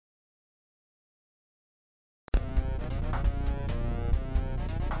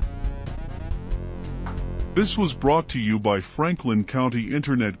This was brought to you by Franklin County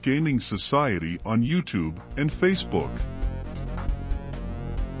Internet Gaming Society on YouTube and Facebook.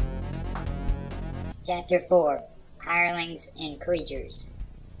 Chapter 4. Hirelings and Creatures.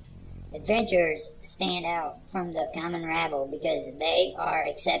 Adventurers stand out from the common rabble because they are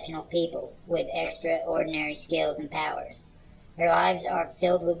exceptional people with extraordinary skills and powers. Their lives are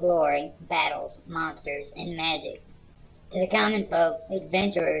filled with glory, battles, monsters, and magic. To the common folk,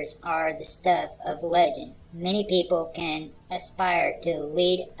 adventurers are the stuff of legend. Many people can aspire to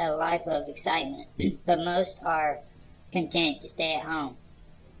lead a life of excitement, but most are content to stay at home.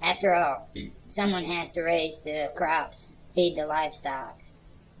 After all, someone has to raise the crops, feed the livestock,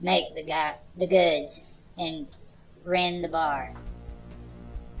 make the goods, and tend the bar.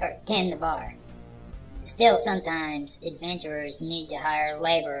 Still, sometimes adventurers need to hire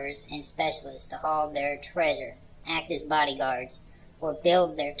laborers and specialists to haul their treasure, act as bodyguards, or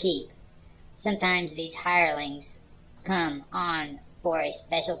build their keep. Sometimes these hirelings come on for a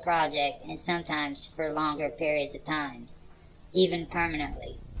special project, and sometimes for longer periods of time, even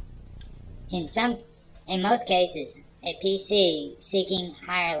permanently. In most cases, a PC seeking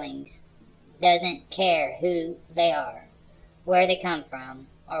hirelings doesn't care who they are, where they come from,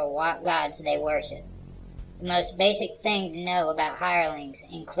 or what gods they worship. The most basic thing to know about hirelings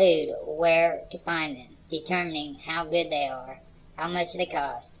include where to find them, determining how good they are, how much they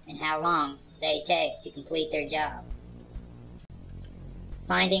cost, and how long they take to complete their job.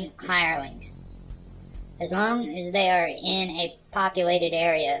 Finding hirelings. As long as they are in a populated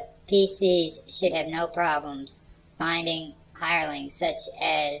area, PCs should have no problems finding hirelings such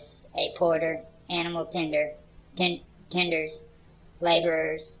as a porter, animal tenders,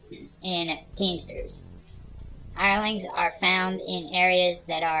 laborers, and teamsters. Hirelings are found in areas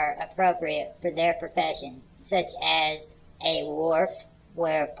that are appropriate for their profession, such as a wharf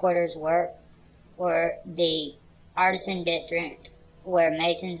where porters work, or the artisan district where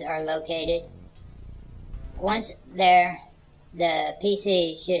masons are located. Once there, the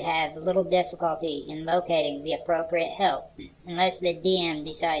PC should have little difficulty in locating the appropriate help, unless the DM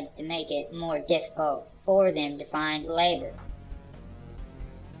decides to make it more difficult for them to find labor.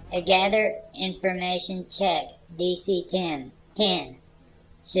 A gather information check DC 10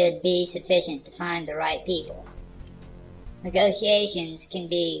 should be sufficient to find the right people. Negotiations can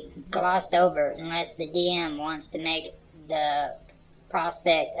be glossed over unless the DM wants to make the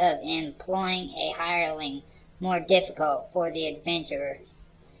prospect of employing a hireling more difficult for the adventurers,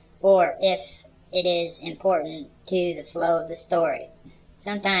 or if it is important to the flow of the story.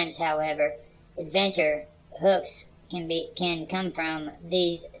 Sometimes, however, adventure hooks can come from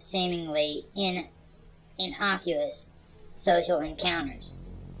these seemingly innocuous social encounters.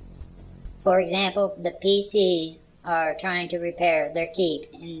 For example, the PCs are trying to repair their keep,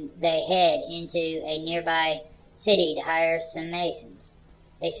 and they head into a nearby city to hire some masons.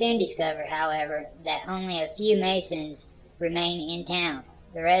 They soon discover, however, that only a few masons remain in town.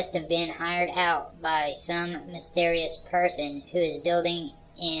 The rest have been hired out by some mysterious person who is building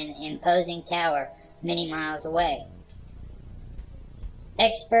an imposing tower many miles away.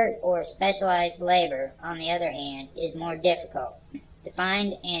 Expert or specialized labor, on the other hand, is more difficult to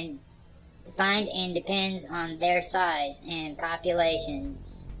find and depends on their size and population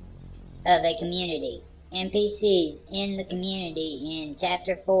of a community. NPCs in the community in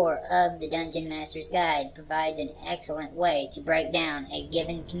Chapter 4 of the Dungeon Master's Guide provides an excellent way to break down a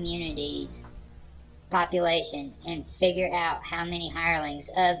given community's population and figure out how many hirelings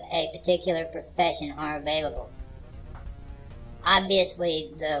of a particular profession are available.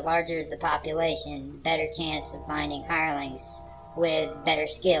 Obviously, the larger the population, the better chance of finding hirelings with better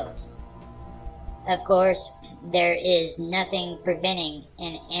skills. Of course, there is nothing preventing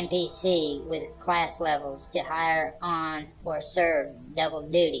an NPC with class levels to hire on or serve double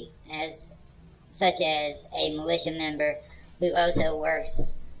duty, such as a militia member who also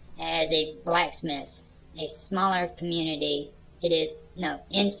works as a blacksmith. In smaller communities, it is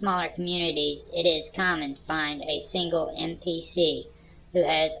common to find a single NPC who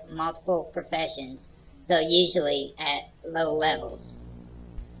has multiple professions, though usually at low levels.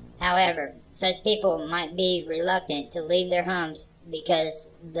 However, such people might be reluctant to leave their homes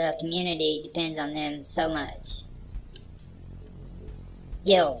because the community depends on them so much.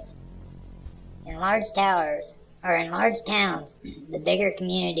 Guilds. In large towns, the bigger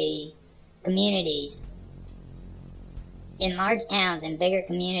communities. In large towns and bigger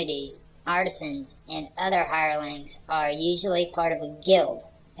communities, artisans and other hirelings are usually part of a guild.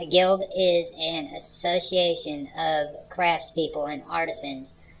 A guild is an association of craftspeople and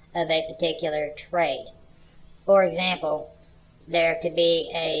artisans of a particular trade. For example, There could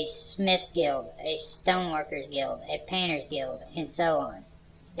be a smith's guild, a stoneworkers guild, a painter's guild, and so on.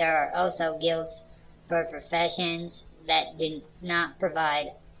 There are also guilds for professions that do not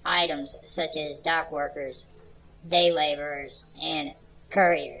provide items such as dock workers, day laborers, and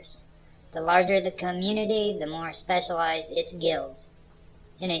couriers. The larger the community, the more specialized its guilds.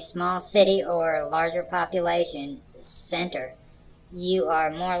 In a small city or larger population center, you are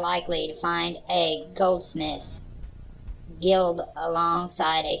more likely to find a goldsmith guild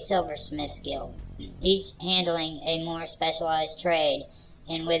alongside a silversmith's guild, each handling a more specialized trade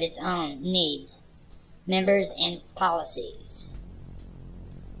and with its own needs, members, and policies.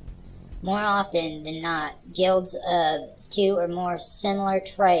 More often than not, guilds of two or more similar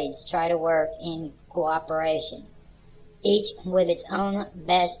trades try to work in cooperation, each with its own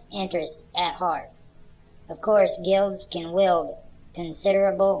best interests at heart. Of course, guilds can wield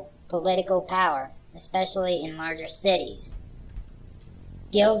considerable political power, especially in larger cities.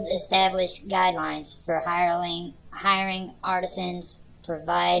 Guilds establish guidelines for hiring artisans,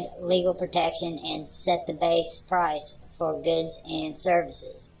 provide legal protection, and set the base price for goods and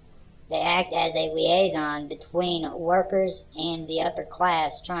services. They act as a liaison between workers and the upper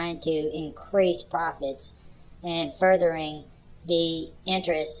class, trying to increase profits and furthering the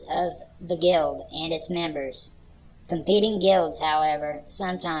interests of the guild and its members. Competing guilds, however,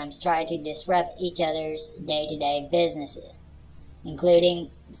 sometimes try to disrupt each other's day-to-day businesses,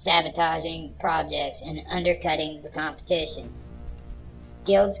 including sabotaging projects and undercutting the competition.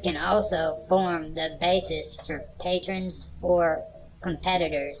 Guilds can also form the basis for patrons or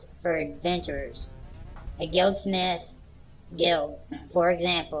competitors for adventurers. A guildsmith guild, for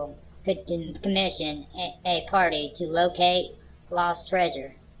example, could commission a party to locate lost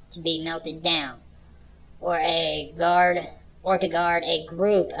treasure to be melted down, or to guard a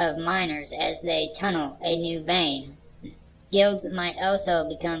group of miners as they tunnel a new vein. Guilds might also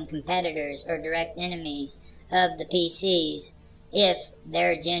become competitors or direct enemies of the PCs if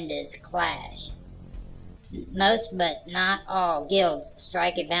their agendas clash. Most but not all guilds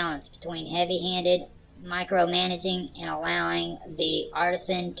strike a balance between heavy-handed micromanaging and allowing the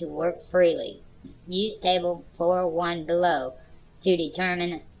artisan to work freely. Use table 4.1 below to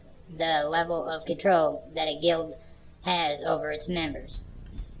determine the level of control that a guild has over its members.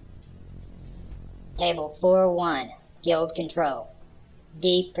 Table 4.1 Guild Control.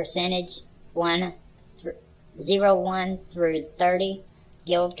 D percentage 01 through 30.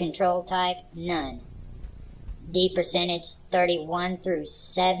 Guild control type none. D percentage 31 through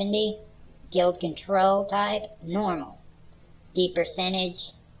 70. Guild control type normal. D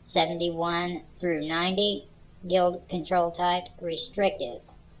percentage 71 through 90. Guild control type restrictive.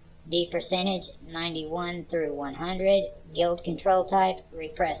 D percentage 91 through 100. Guild control type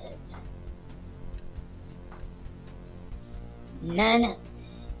repressive. No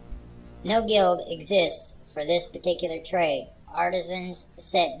guild exists for this particular trade. Artisans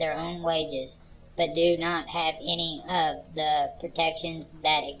set their own wages, but do not have any of the protections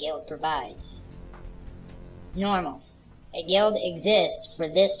that a guild provides. Normal. A guild exists for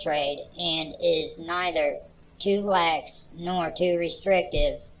this trade and is neither too lax nor too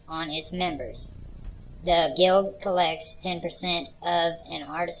restrictive on its members. The guild collects 10% of an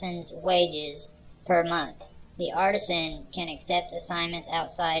artisan's wages per month. The artisan can accept assignments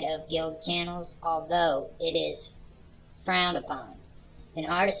outside of guild channels, although it is frowned upon. An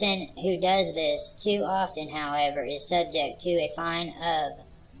artisan who does this too often, however, is subject to a fine of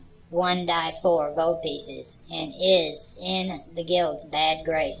 1 die 4 gold pieces and is in the guild's bad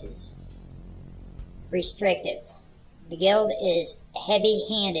graces. Restrictive. The guild is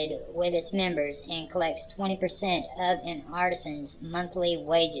heavy-handed with its members and collects 20% of an artisan's monthly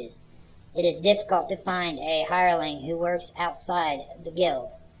wages. It is difficult to find a hireling who works outside the guild.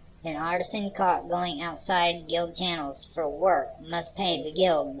 An artisan caught going outside guild channels for work must pay the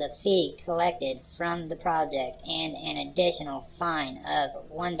guild the fee collected from the project and an additional fine of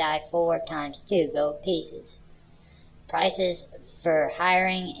 1 die 4 times 2 gold pieces. Prices for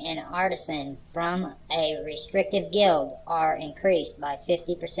hiring an artisan from a restrictive guild are increased by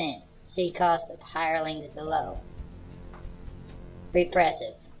 50%. See cost of hirelings below.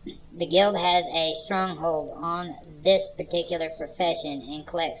 Repressive. The guild has a stronghold on this particular profession and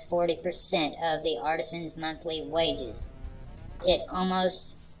collects 40% of the artisan's monthly wages. It's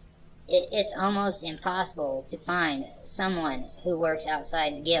almost impossible to find someone who works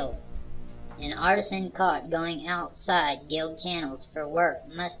outside the guild. An artisan caught going outside guild channels for work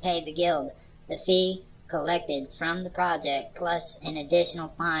must pay the guild the fee collected from the project plus an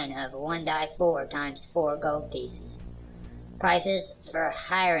additional fine of 1 die 4 times 4 gold pieces. Prices for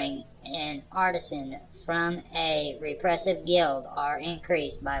hiring an artisan from a repressive guild are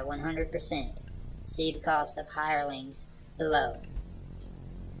increased by 100%. See the cost of hirelings below.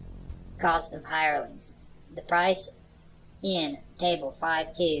 Cost of hirelings. The price in Table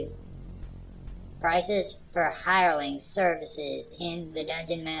 5.2. Prices for hirelings services in the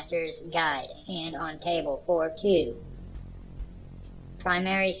Dungeon Master's Guide and on Table 4.2.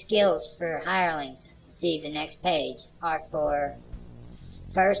 Primary skills for hirelings, see the next page, are for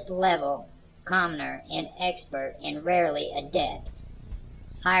first level, commoner, and expert, and rarely adept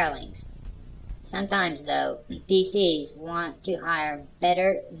hirelings. Sometimes, though, PCs want to hire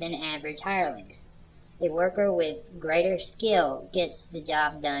better than average hirelings. A worker with greater skill gets the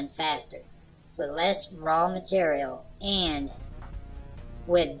job done faster, with less raw material, and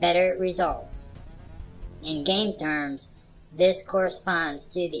with better results. In game terms, this corresponds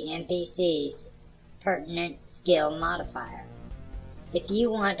to the NPC's pertinent skill modifier. If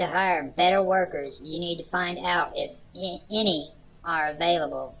you want to hire better workers, you need to find out if any are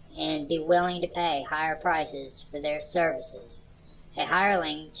available and be willing to pay higher prices for their services. A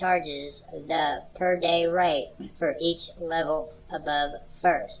hireling charges the per-day rate for each level above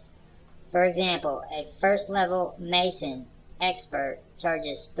first. For example, a first-level mason expert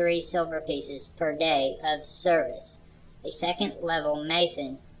charges 3 silver pieces per day of service. A second-level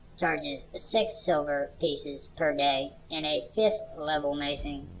mason charges 6 silver pieces per day, and a 5th-level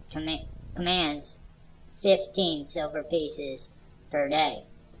mason commands 15 silver pieces per day.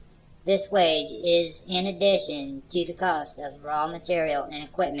 This wage is in addition to the cost of raw material and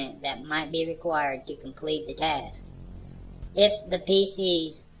equipment that might be required to complete the task. If the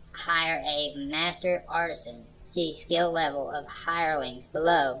PCs hire a master artisan, see skill level of hirelings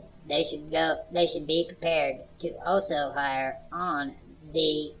below, they should be prepared to also hire on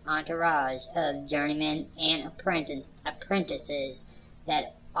the entourage of journeymen and apprentices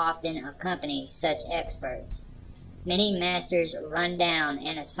that often accompany such experts. Many masters run down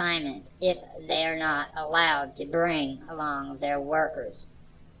an assignment if they are not allowed to bring along their workers.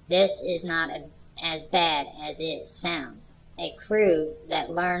 This is not as bad as it sounds. A crew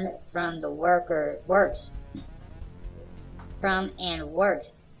that learned from the worker works from and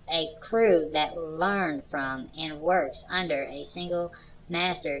works. A crew that learned from and works under a single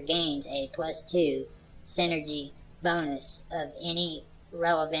master gains a +2 synergy bonus of any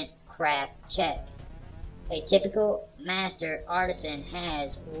relevant craft check. A typical master artisan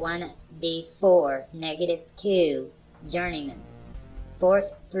has 1d4 -2 journeymen,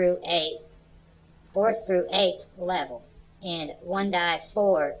 4th through 8th level, and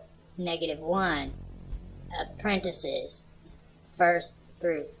 1d4 -1 apprentices, 1st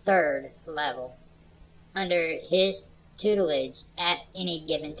through 3rd level, under his tutelage at any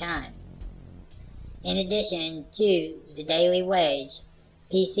given time. In addition to the daily wage,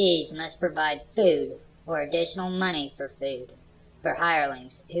 PCs must provide food or additional money for food for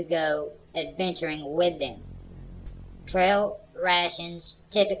hirelings who go adventuring with them. Trail rations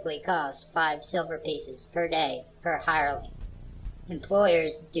typically cost 5 silver pieces per day per hireling.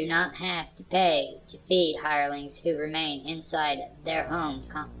 Employers do not have to pay to feed hirelings who remain inside their home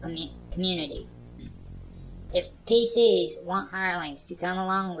community. If PCs want hirelings to come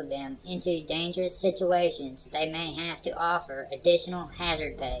along with them into dangerous situations, they may have to offer additional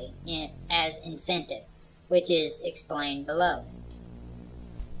hazard pay as incentive, which is explained below.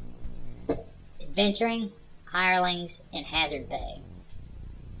 Adventuring, hirelings, and hazard pay.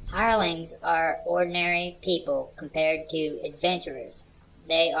 Hirelings are ordinary people compared to adventurers.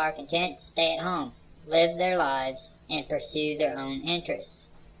 They are content to stay at home, live their lives, and pursue their own interests.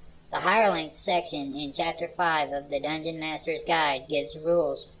 The hirelings section in Chapter 5 of the Dungeon Master's Guide gives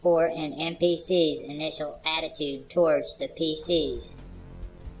rules for an NPC's initial attitude towards the PCs.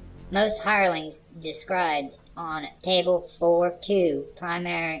 Most hirelings described on Table 4.2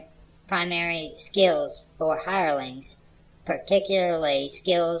 primary skills for hirelings, particularly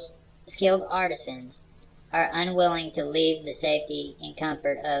skilled artisans, are unwilling to leave the safety and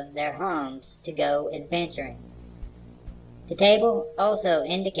comfort of their homes to go adventuring. The table also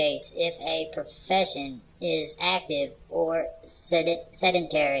indicates if a profession is active or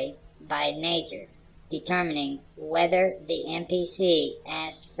sedentary by nature, determining whether the NPC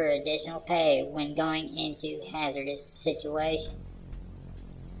asks for additional pay when going into hazardous situation.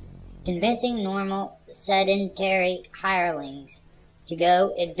 Convincing normal sedentary hirelings to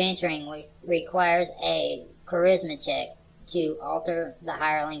go adventuring requires a charisma check to alter the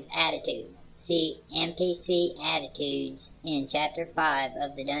hireling's attitude. See NPC Attitudes in Chapter 5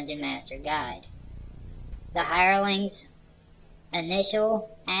 of the Dungeon Master Guide. The hireling's initial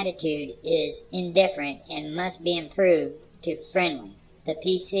attitude is indifferent and must be improved to friendly. The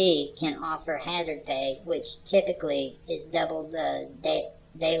PC can offer hazard pay, which typically is double the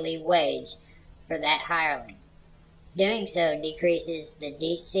daily wage for that hireling. Doing so decreases the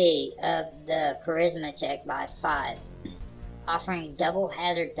DC of the charisma check by 5. Offering double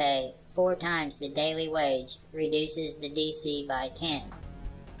hazard pay 4 times the daily wage reduces the DC by 10.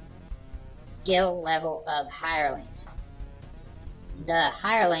 Skill level of hirelings. The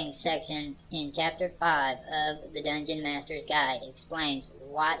hireling section in Chapter 5 of the Dungeon Master's Guide explains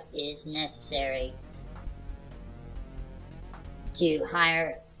what is necessary to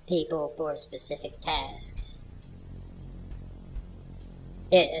hire people for specific tasks.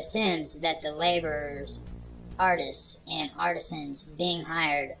 It assumes that the laborers, artists, and artisans being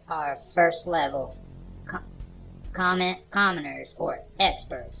hired are first-level commoners or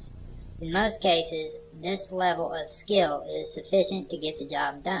experts. In most cases, this level of skill is sufficient to get the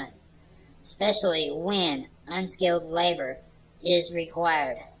job done, especially when unskilled labor is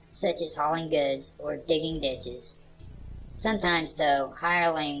required, such as hauling goods or digging ditches. Sometimes, though,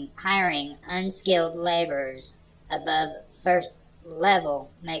 hiring unskilled laborers above first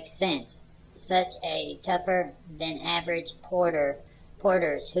level makes sense, such as tougher-than-average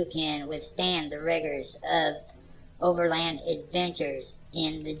porters who can withstand the rigors of overland adventures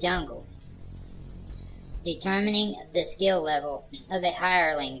in the jungle. Determining the skill level of a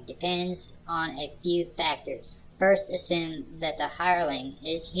hireling depends on a few factors. First, assume that the hireling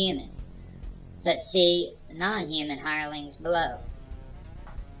is human, but see non-human hirelings below.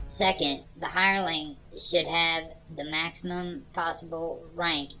 Second, the hireling should have the maximum possible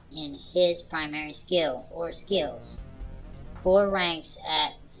rank in his primary skill or skills. 4 ranks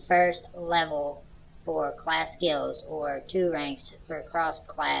at first level for class skills, or 2 ranks for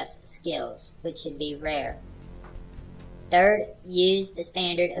cross-class skills, which should be rare. Third, use the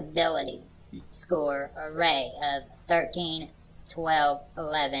standard ability score array of 13, 12,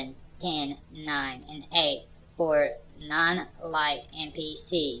 11, 10, 9, and 8 for non-light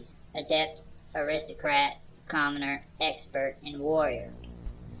NPCs, adept, aristocrat, commoner, expert, and warrior.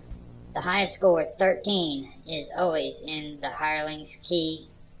 The highest score, 13, is always in the hireling's key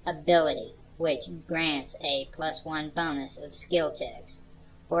ability, which grants a +1 bonus of skill checks.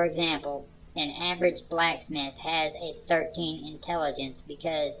 For example, an average blacksmith has a 13 intelligence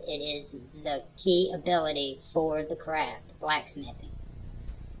because it is the key ability for the craft, blacksmithing.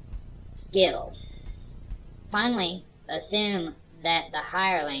 Skill. Finally, assume that the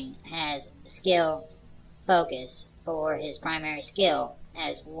hireling has skill focus for his primary skill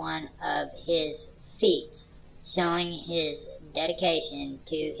as one of his feats, showing his dedication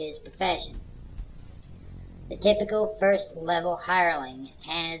to his profession. The typical first-level hireling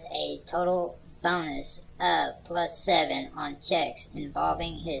has a total bonus of +7 on checks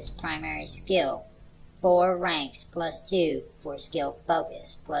involving his primary skill, 4 ranks +2 for skill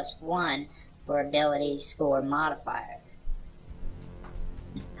focus, +1 for ability score modifier.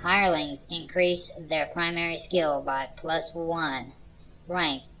 Hirelings increase their primary skill by +1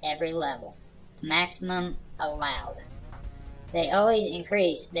 rank every level, maximum allowed. They always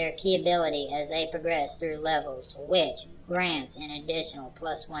increase their key ability as they progress through levels, which grants an additional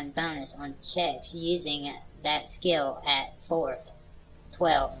 +1 bonus on checks using that skill at 4th,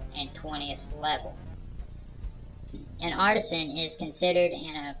 12th, and 20th level. An artisan is considered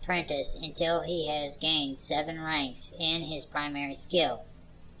an apprentice until he has gained 7 ranks in his primary skill.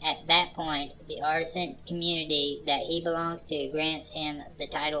 At that point, the artisan community that he belongs to grants him the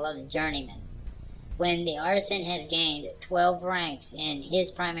title of journeyman. When the artisan has gained 12 ranks in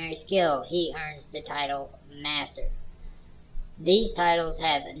his primary skill, he earns the title Master. These titles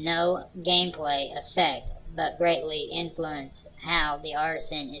have no gameplay effect, but greatly influence how the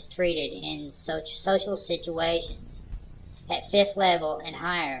artisan is treated in social situations. At 5th level and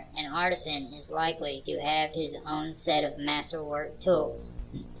higher, an artisan is likely to have his own set of masterwork tools.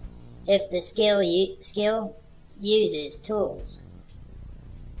 If the skill uses tools,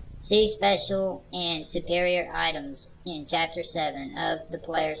 see special and superior items in Chapter 7 of the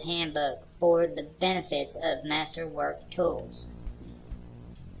Player's Handbook for the benefits of masterwork tools.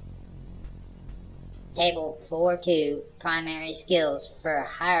 Table 4.2 Primary Skills for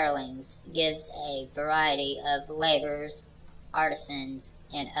Hirelings gives a variety of laborers, artisans,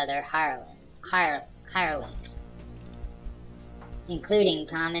 and other hirelings, including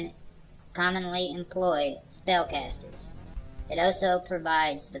commonly employed spellcasters. It also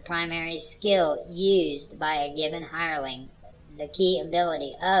provides the primary skill used by a given hireling, the key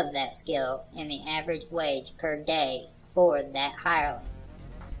ability of that skill, and the average wage per day for that hireling.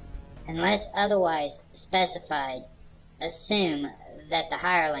 Unless otherwise specified, assume that the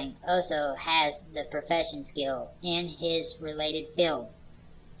hireling also has the profession skill in his related field.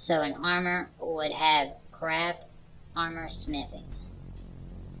 So an armor would have craft armor smithing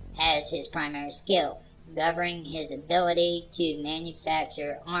as his primary skill, governing his ability to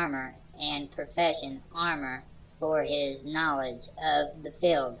manufacture armor, and profession armor for his knowledge of the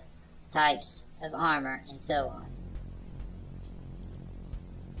field, types of armor, and so on.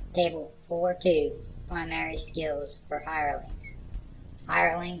 Table 4.2 Primary skills for hirelings.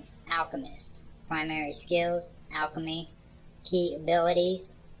 Hireling alchemist. Primary skills: alchemy. Key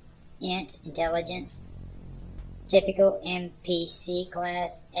abilities: int, intelligence. Typical NPC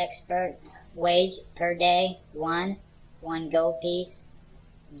class: expert. Wage per day: 1 gold piece,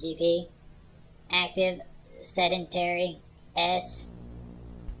 GP. Active sedentary: S.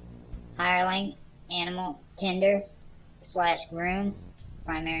 Hireling animal tender / groom.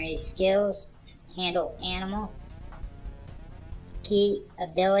 Primary skills: handle animal. Key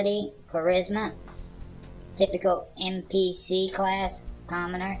ability: charisma. Typical NPC class: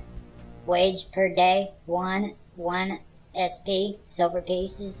 commoner. Wage per day: 1 SP, silver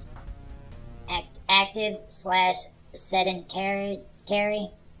pieces. Active / sedentary: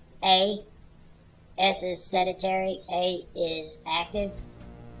 A. S is sedentary, A is active.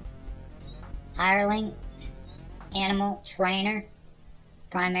 Hireling animal trainer.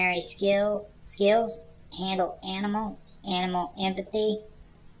 Primary skills: handle animal empathy.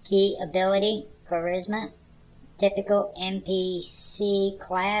 Key ability: charisma. Typical NPC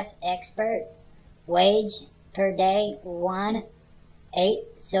class: expert. Wage per day: 1 8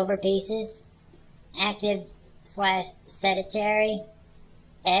 silver pieces. Active / sedentary: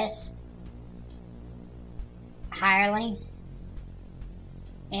 S. Hireling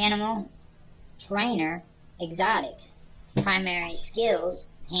animal trainer exotic. Primary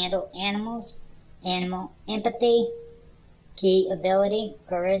skills: handle animals, animal empathy. Key ability: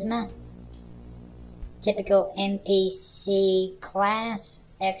 charisma. Typical NPC class: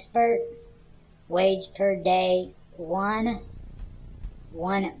 expert. Wage per day: 1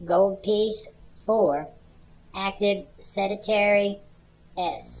 gold piece, 4. Active sedentary: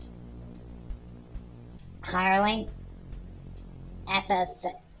 S. Hireling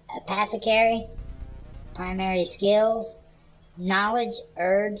apothecary. Primary skills: knowledge,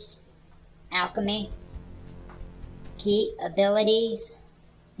 herbs, alchemy. Key abilities: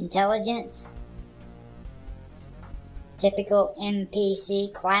 intelligence. Typical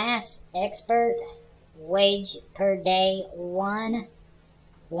NPC class: expert. Wage per day: 1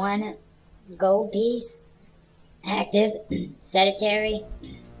 gold piece. Active sedentary: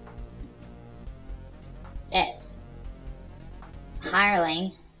 S.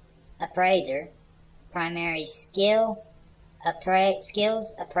 Hireling appraiser. Primary skills: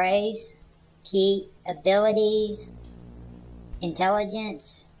 appraise. Key abilities: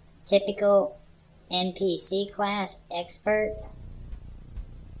 intelligence. Typical NPC class: expert.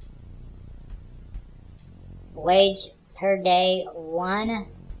 Wage per day: 1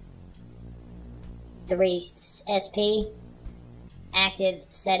 3 SP. Active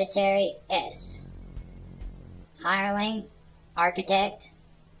sedentary: S. Hireling architect.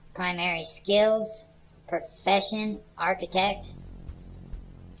 Primary skills: profession architect.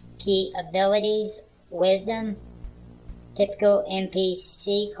 Key abilities: wisdom. Typical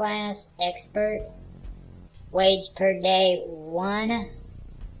NPC class: expert. Wage per day: 1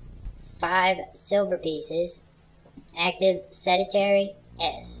 5 silver pieces. Active sedentary: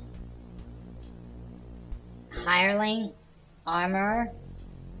 S. Hireling armorer.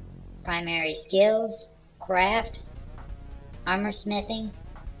 Primary skills: craft, armor smithing.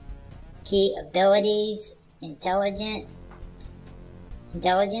 Key abilities: intelligence.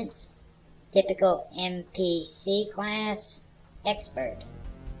 Typical NPC class: expert.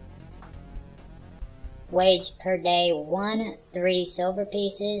 Wage per day: 1 3 silver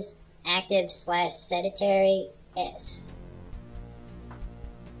pieces. Active / sedentary: S.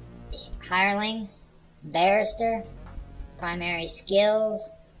 Hireling barrister. Primary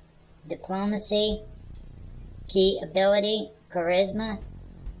skills: diplomacy. Key ability: charisma.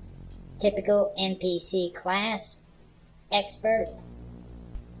 Typical NPC class: expert.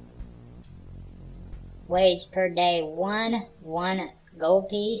 Wage per day: 1 gold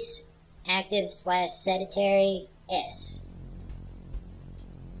piece. Active / sedentary: S.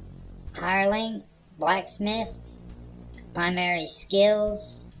 Hireling blacksmith. Primary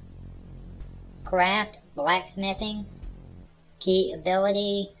skills: craft, blacksmithing. Key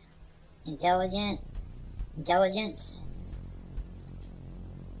abilities: intelligence.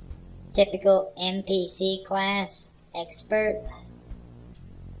 Typical NPC class: expert.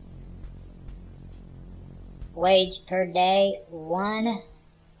 Wage per day, one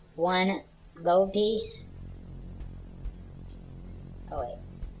gold piece. Oh wait.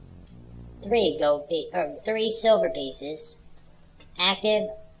 Three silver pieces. Active,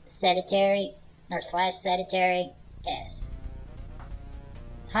 sedentary, or / sedentary, S.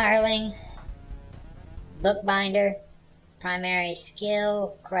 Hireling, bookbinder, primary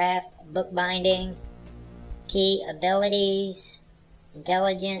skill, craft, bookbinding, key abilities,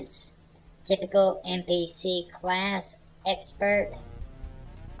 intelligence, typical NPC class, expert.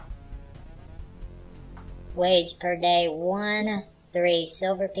 Wage per day, 1, 3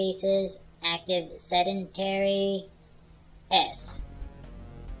 silver pieces, active, sedentary, S.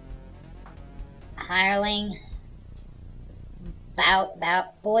 Hireling,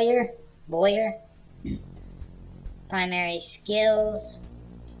 Boyer, primary skills,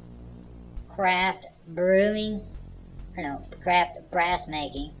 craft, brewing, craft, brass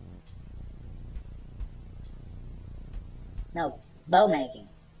making, bow making,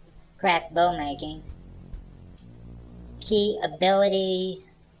 craft, bow making, key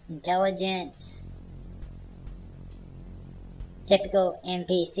abilities, intelligence, typical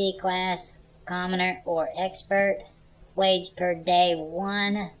NPC class, commoner or expert. Wage per day,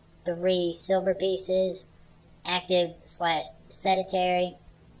 1, 3 silver pieces, active / sedentary,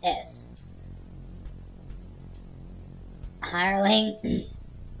 S. Hireling,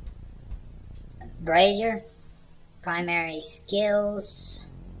 brazier, primary skills,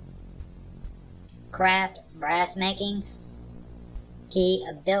 craft, brass making, key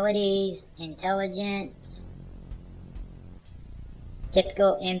abilities, intelligence,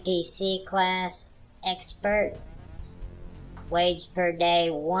 typical NPC class, expert. Wage per day,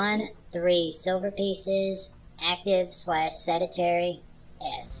 1, 3 silver pieces, active / sedentary,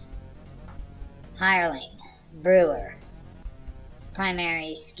 S. Hireling, brewer,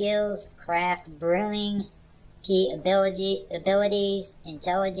 primary skills, craft, brewing, key abilities,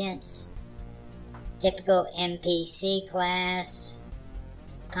 intelligence, typical NPC class,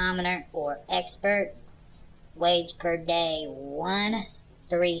 commoner or expert. Wage per day, 1,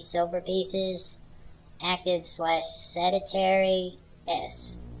 3 silver pieces, active / sedentary,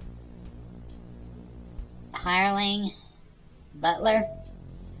 S. Hireling, butler,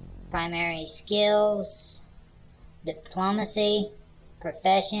 primary skills, diplomacy,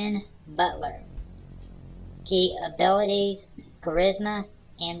 profession, butler, key abilities, charisma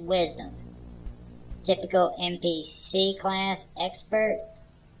and wisdom, typical NPC class, expert.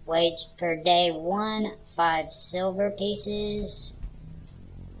 Wage per day, 1, 5 silver pieces,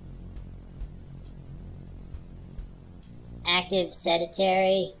 active /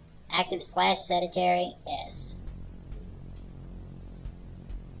 sedentary, S.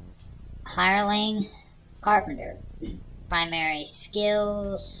 Hireling, carpenter, primary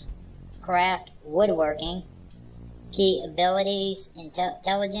skills, craft, woodworking, key abilities,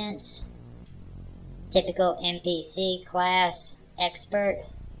 intelligence, typical NPC class, expert.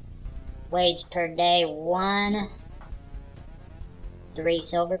 Wage per day, 1, 3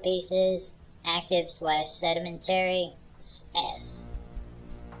 silver pieces, active / sedentary, S.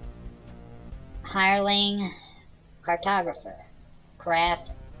 Hireling, cartographer,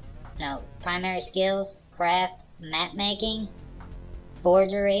 primary skills, craft, map making,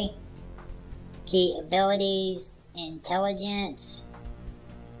 forgery, key abilities, intelligence,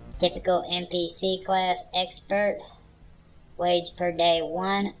 typical NPC class, expert. Wage per day,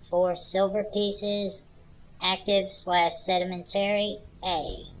 1, 4 silver pieces, active / sedentary,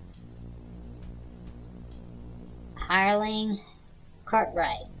 A. Hireling,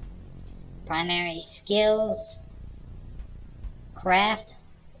 cartwright, primary skills, craft,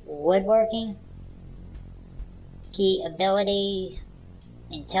 woodworking, key abilities,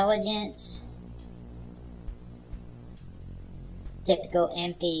 intelligence, typical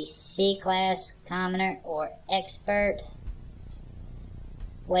NPC class, commoner or expert.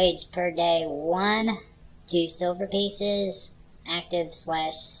 Wage per day, 1, 2 silver pieces, active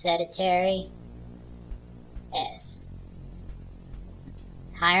 / sedentary, S.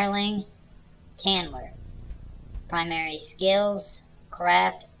 Hireling, chandler, primary skills,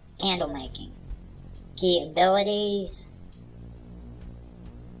 craft, candle making, key abilities,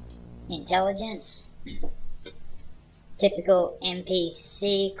 intelligence, typical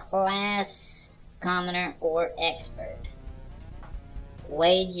NPC class, commoner or expert.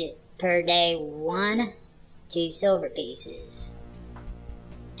 Wage per day, 1, 2 silver pieces,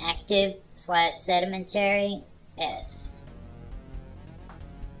 active / sedentary, S.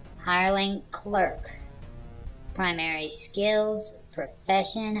 Hireling, clerk, primary skills,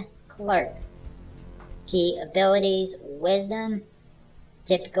 profession, clerk, key abilities, wisdom,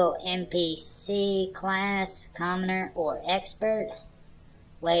 Typical NPC class, commoner or expert.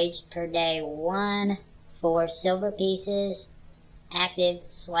 Wage per day 1, 4 silver pieces.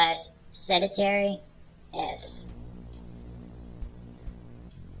 Active/sedentary, S.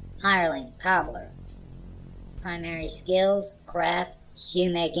 Hireling, cobbler. Primary skills, craft,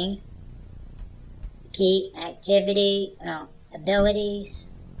 shoemaking. Key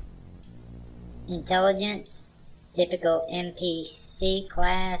abilities, intelligence, typical NPC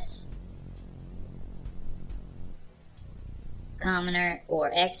class, commoner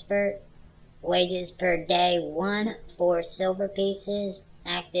or expert. Wages per day 1, 4 silver pieces.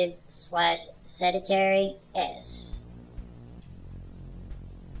 Active/sedentary, S.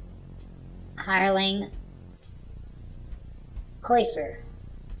 Hireling, coiffier.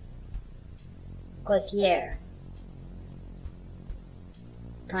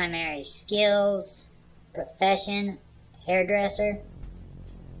 Primary skills, profession, hairdresser.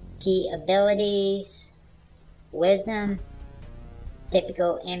 Key abilities, wisdom.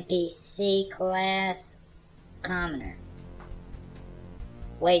 Typical NPC class, commoner.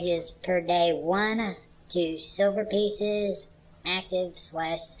 Wages per day 1, 2 silver pieces.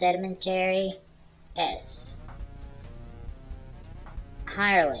 Active/sedentary, S.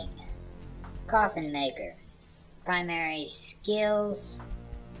 Hireling, coffin maker. Primary skills,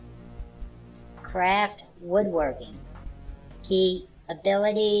 craft, woodworking. Key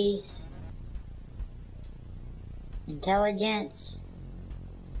abilities, intelligence.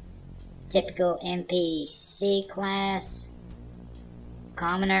 Typical NPC class,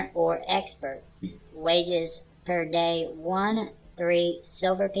 commoner or expert. Wages per day 1, 3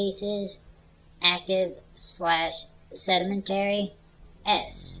 silver pieces. Active/sedentary,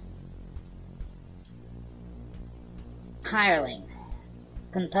 S. Hireling,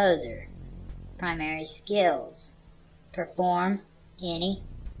 composer. Primary skills, perform, any.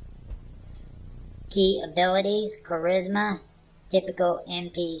 Key abilities, charisma. Typical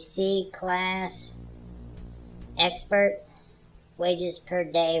NPC class, expert. Wages per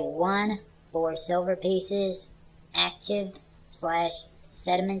day 1, 4 silver pieces.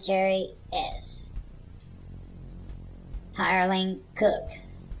 Active/sedentary, S. Hireling, cook.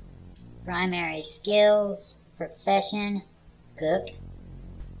 Primary skills, profession, cook.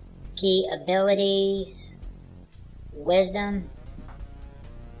 Key abilities, wisdom.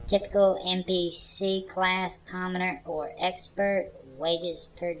 Typical NPC class, commoner or expert. Wages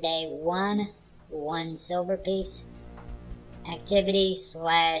per day 1, 1 silver piece.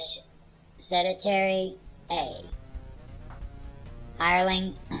 Activity/sedentary, A.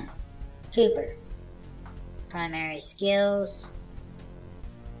 Hireling, cooper. Primary skills,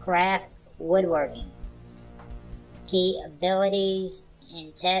 craft, woodworking. Key abilities,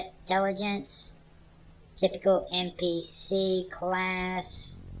 intelligence. Typical NPC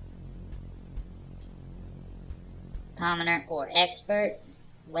class, commoner or expert.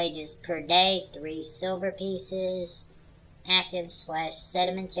 Wages per day 3 silver pieces.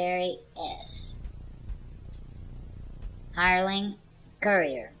 Active/sedentary, S. Hireling,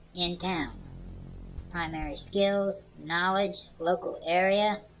 courier, in town. Primary skills, knowledge, local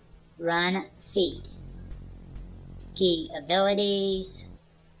area, run, feed. Key abilities,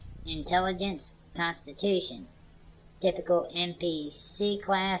 intelligence, constitution. Typical NPC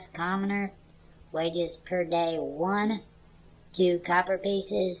class, commoner. Wages per day 1, 2 copper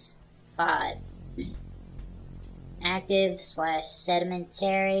pieces, 5.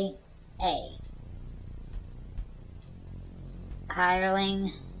 Active/sedentary, A.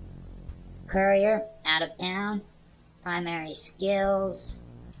 Hireling, courier, out of town. Primary skills,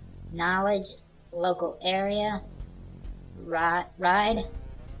 knowledge, local area, ride.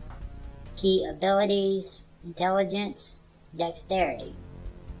 Key abilities, intelligence, dexterity.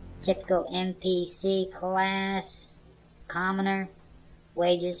 Typical NPC class, commoner.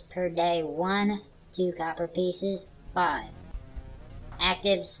 Wages per day 1, 2 copper pieces, 5.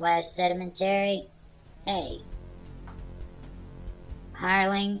 Active/sedentary, A.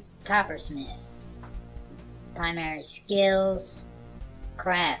 Hireling, coppersmith. Primary skills,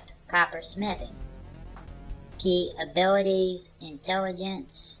 craft, coppersmithing. Key abilities,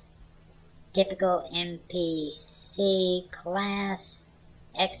 intelligence. Typical NPC class,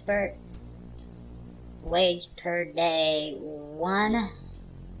 expert. Wage per day 1.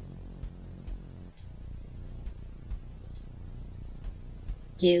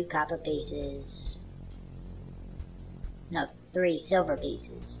 Two copper pieces. No, 3 silver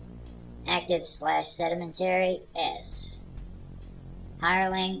pieces. Active/sedentary, S.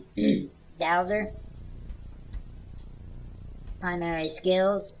 Hireling, dowser. Primary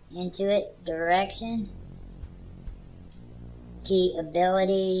skills, intuit, direction. Key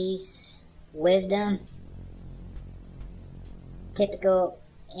abilities, wisdom. Typical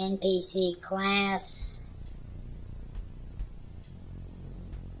NPC class.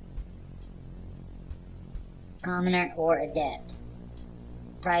 Commoner or adept.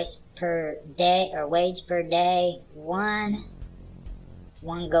 Price per day or wage per day, 1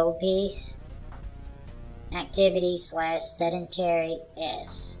 gold piece. Activity / sedentary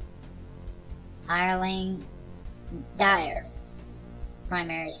S. Hireling, dyer.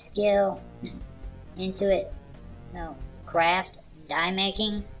 Primary skill, Intuit, craft, dye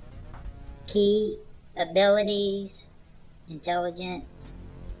making. Key abilities, intelligence.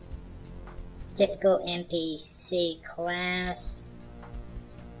 Typical NPC class,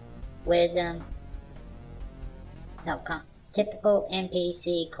 wisdom. Typical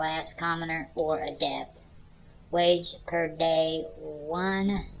NPC class, commoner or adept. Wage per day,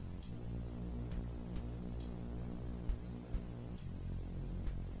 1.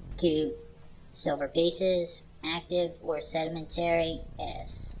 2 silver pieces. Active or sedimentary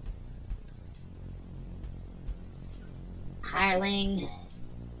S. Hireling,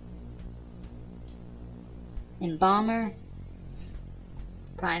 embalmer.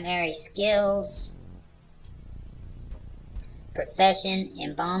 Primary skills, profession,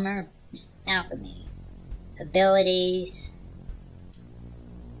 embalmer. Alchemy. Abilities,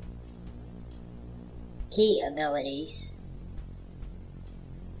 key abilities,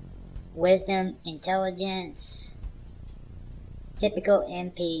 wisdom, intelligence. Typical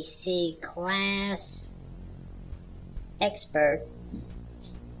NPC class, expert.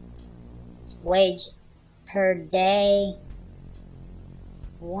 Wage per day,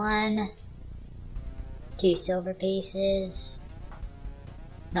 1. 2 silver pieces.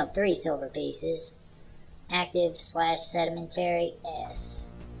 3 silver pieces. Active / sedimentary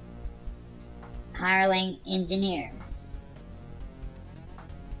S. Hireling, engineer.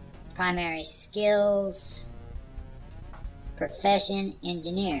 Primary skills, profession,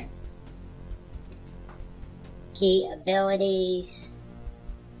 engineer. Key abilities,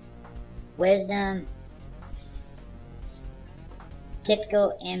 wisdom.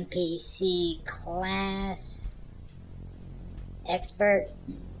 Typical NPC class, expert.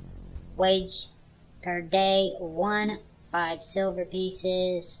 Wage per day, 1. 5 silver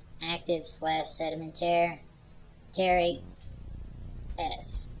pieces. Active / sedimentary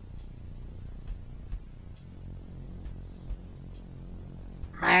S.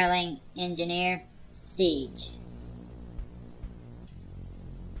 Hireling, engineer, siege.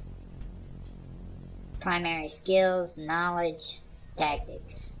 Primary skills, knowledge,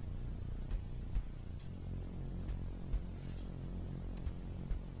 tactics.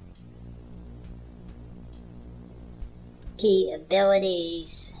 Key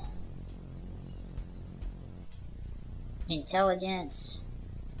abilities, intelligence.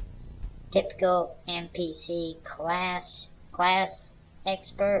 Typical NPC class,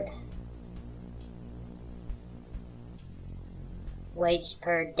 expert. Wage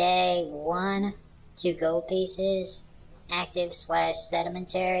per day, 1. 2 gold pieces. Active /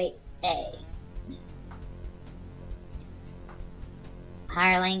 sedimentary A.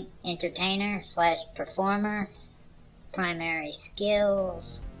 Hireling, entertainer / performer. Primary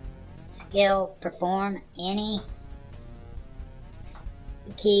skills, perform any.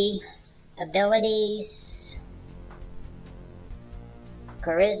 Key abilities,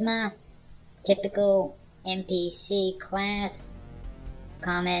 charisma. Typical NPC class,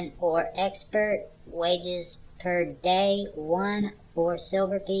 common or expert. Wages per day, 1. 4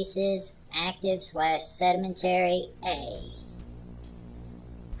 silver pieces. Active / sedimentary A.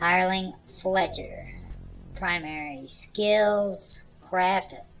 Hireling, Fletcher. Primary skills,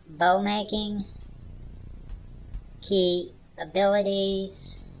 craft, bow making. Key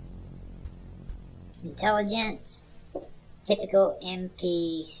abilities, intelligence. Typical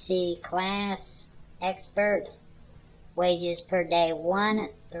NPC class, expert. Wages per day, 1.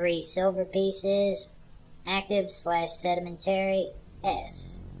 3 silver pieces. Active / sedimentary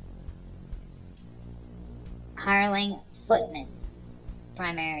S. Hireling, footman.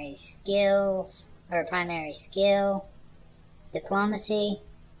 Primary skill, diplomacy,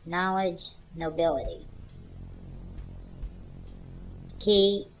 knowledge, nobility.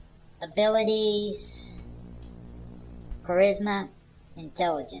 Key abilities, charisma,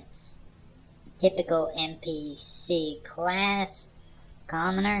 intelligence. Typical NPC class,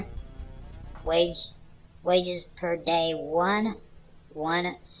 commoner. Wages per day, 1.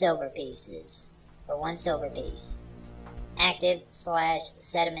 1 silver pieces, or 1 silver piece. Active /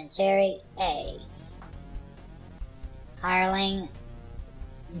 sedimentary A. Hireling,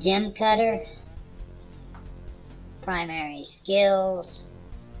 gem cutter. Primary skills,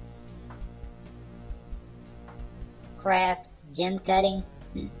 craft, gem cutting.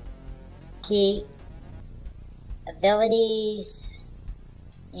 Key abilities,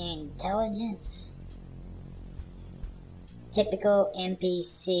 intelligence. Typical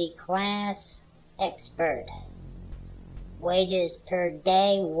NPC class, expert. Wages per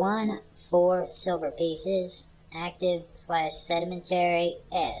day, 1, 4 silver pieces. Active/sedimentary,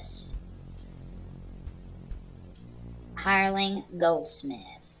 S. Hireling,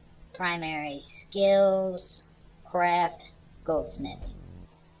 goldsmith. Primary skills, craft, goldsmithing.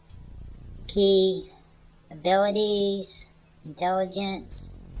 Key abilities,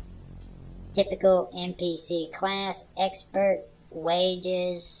 intelligence. Typical NPC class, expert.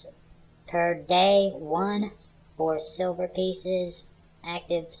 Wages per day, 1, 4 silver pieces.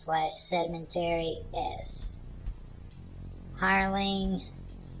 Active/sedimentary, S. Hireling,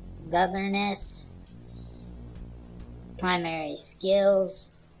 governess. Primary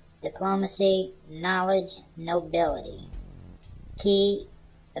skills, diplomacy, knowledge, nobility. Key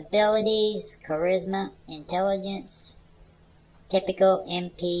abilities, charisma, intelligence. Typical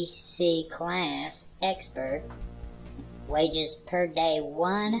NPC class, expert. Wages per day,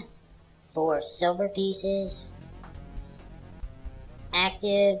 1, 4 silver pieces.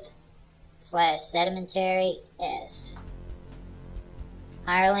 Active/sedimentary, S.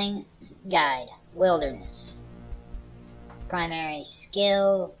 Hireling, guide, wilderness. Primary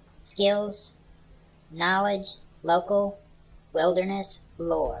skills, knowledge, local, wilderness,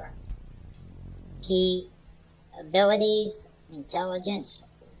 lore. Key abilities, intelligence,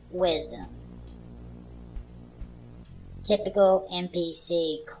 wisdom. Typical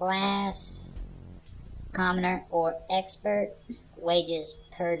NPC class, commoner or expert. Wages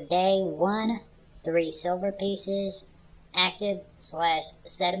per day, 1, 3 silver pieces.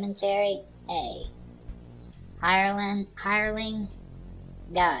 Active/sedimentary, A. Hireling,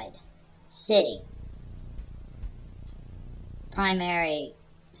 guide, city. Primary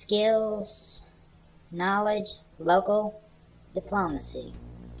skills, knowledge, local, diplomacy.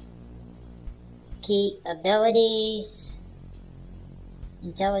 Key abilities,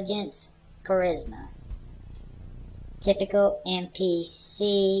 intelligence, charisma. Typical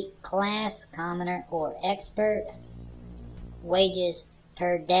NPC class, commoner or expert. Wages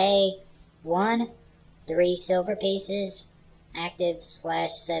per day, 1, 3 silver pieces.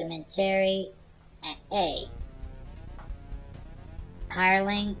 Active/sedimentary, A.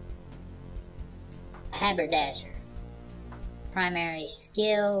 Hireling, haberdasher. Primary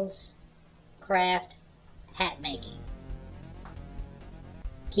skills, craft, hat making.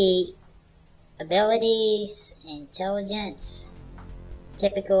 Key abilities, intelligence.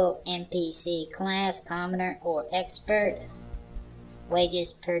 Typical NPC class, commoner or expert.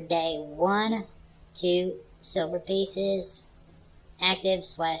 Wages per day, 1, 2 silver pieces.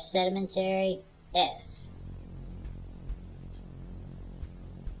 Active/sedimentary, S.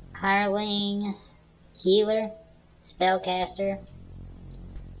 Hireling, healer, spellcaster.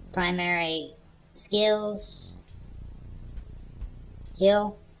 Primary skills,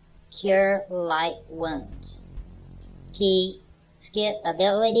 heal, cure light wounds. Key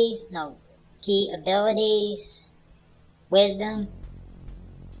abilities, wisdom.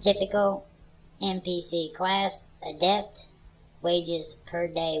 Typical NPC class, adept. Wages per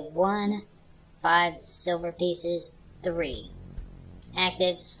day, 1, 5 silver pieces, 3.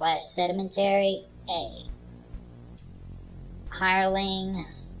 Active/sedimentary, A. Hireling,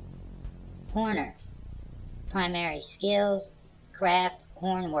 horner. Primary skills, craft,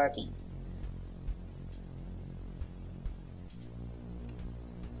 horn working.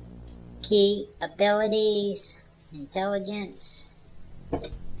 Key abilities, intelligence.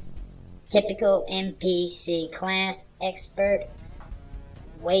 Typical NPC class, expert.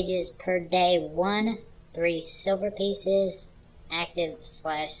 Wages per day, 1, 3 silver pieces.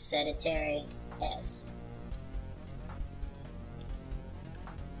 Active/sedentary, S.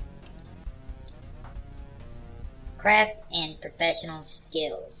 Craft and professional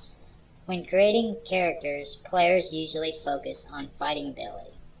skills. When creating characters, players usually focus on fighting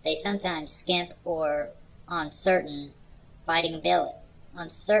ability. They sometimes skimp on certain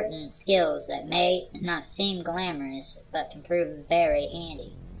skills that may not seem glamorous but can prove very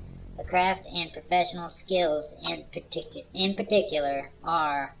handy. The craft and professional skills in particular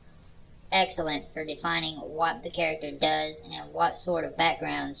are excellent for defining what the character does and what sort of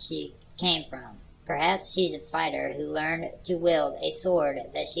background she came from. Perhaps she's a fighter who learned to wield a sword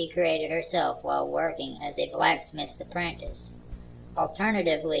that she created herself while working as a blacksmith's apprentice.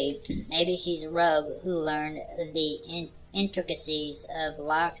 Alternatively, maybe she's a rogue who learned the intricacies of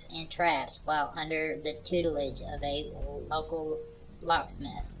locks and traps while under the tutelage of a local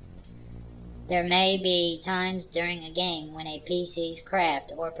locksmith. There may be times during a game when a PC's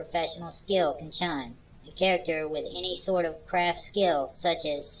craft or professional skill can shine. A character with any sort of craft skill, such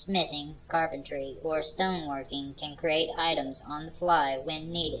as smithing, carpentry, or stoneworking, can create items on the fly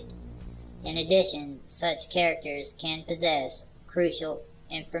when needed. In addition, such characters can possess crucial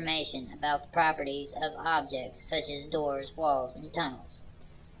information about the properties of objects such as doors, walls, and tunnels.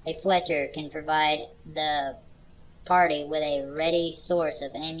 A Fletcher can provide the party with a ready source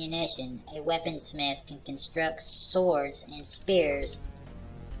of ammunition. A weaponsmith can construct swords and spears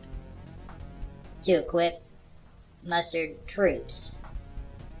to equip mustered troops.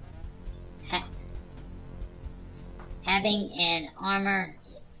 Having an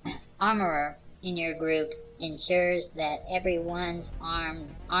armorer in your group ensures that everyone's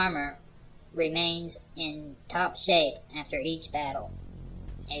armor remains in top shape after each battle.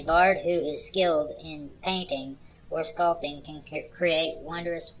 A bard who is skilled in painting or sculpting can create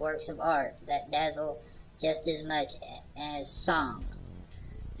wondrous works of art that dazzle just as much as song.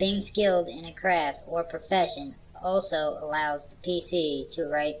 Being skilled in a craft or profession also allows the PC to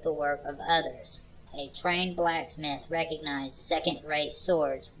rate the work of others. A trained blacksmith recognizes second-rate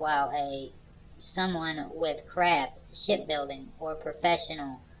swords, while someone with craft, shipbuilding, or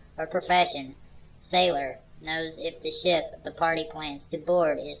profession sailor knows if the ship the party plans to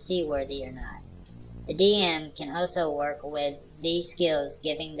board is seaworthy or not. The DM can also work with these skills,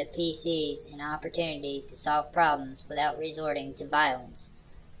 giving the PCs an opportunity to solve problems without resorting to violence.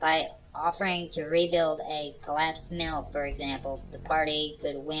 By offering to rebuild a collapsed mill, for example, the party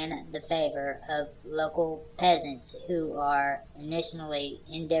could win the favor of local peasants who are initially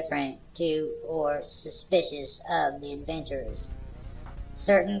indifferent to or suspicious of the adventurers.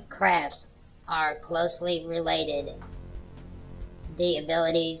 Certain crafts are closely related. The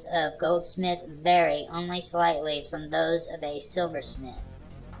abilities of goldsmith vary only slightly from those of a silversmith.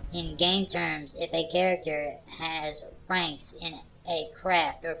 In game terms, if a character has ranks in a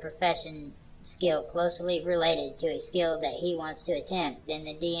craft or profession skill closely related to a skill that he wants to attempt, then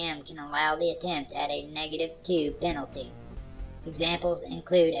the DM can allow the attempt at a -2 penalty. Examples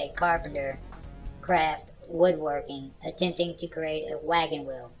include a carpenter, craft woodworking, attempting to create a wagon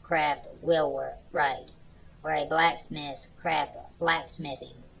wheel, craft wheelwright, or a blacksmith, craft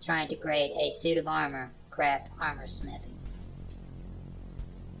blacksmithing, trying to create a suit of armor, craft armorsmithing.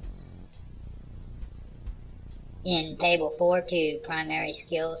 In Table 4.2, primary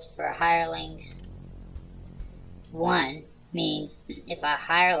skills for hirelings. 1 means if a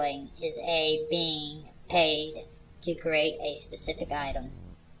hireling is being paid to create a specific item,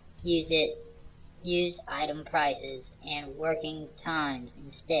 use item prices and working times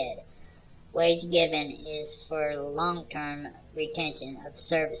instead. Wage given is for long-term retention of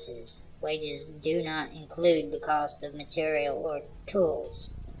services. Wages do not include the cost of material or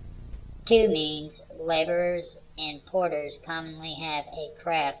tools. 2 means laborers and porters commonly have a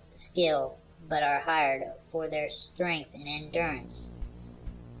craft skill but are hired for their strength and endurance.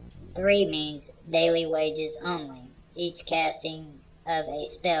 3 means daily wages only. Each casting of a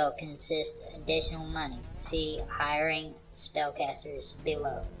spell consists additional money. See hiring spellcasters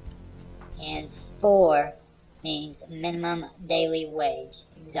below. And 4 means minimum daily wage.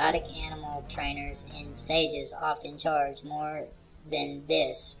 Exotic animal trainers and sages often charge more than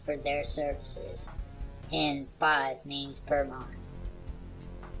this for their services. And 5 means per month.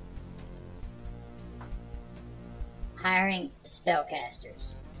 Hiring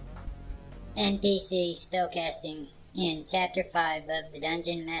spellcasters. NPC spellcasting in Chapter 5 of the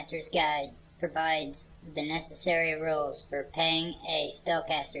Dungeon Master's Guide provides the necessary rules for paying a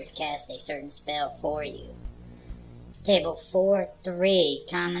spellcaster to cast a certain spell for you. Table 4.3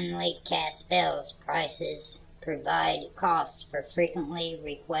 commonly cast spells prices provide costs for frequently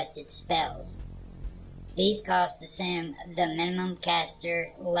requested spells. These costs assume the minimum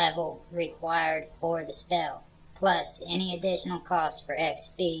caster level required for the spell, plus any additional costs for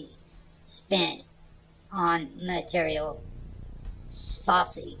XP spent on material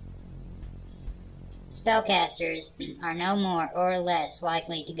foci. Spellcasters are no more or less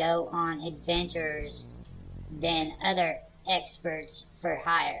likely to go on adventures than other experts for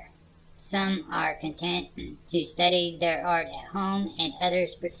hire. Some are content to study their art at home, and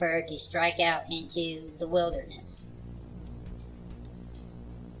others prefer to strike out into the wilderness.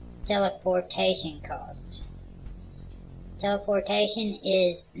 Teleportation costs. Teleportation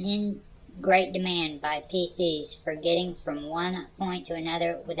is in great demand by PCs for getting from one point to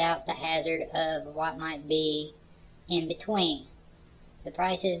another without the hazard of what might be in between. The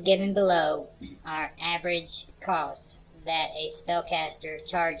prices given below are average costs, that a spellcaster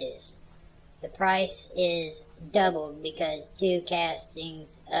charges. The price is doubled because 2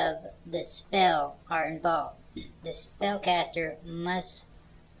 castings of the spell are involved. The spellcaster must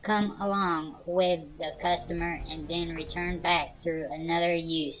come along with the customer and then return back through another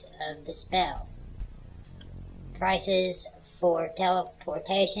use of the spell. Prices for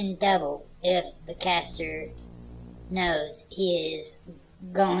teleportation double if the caster knows he is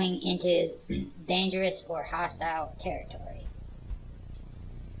going into dangerous or hostile territory.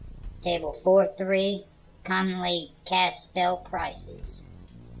 Table 4.3, commonly cast spell prices.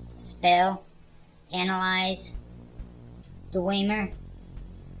 Spell, Analyze, Dwemer,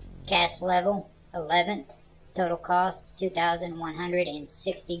 cast level, 11th, total cost,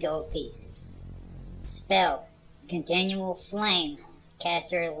 2,160 gold pieces. Spell, Continual Flame,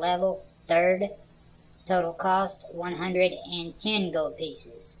 caster level, 3rd, total cost, 110 gold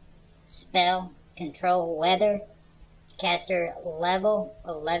pieces. Spell, Control Weather, caster level,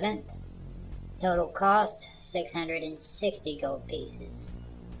 11th, total cost, 660 gold pieces.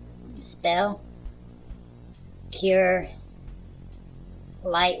 Spell, Cure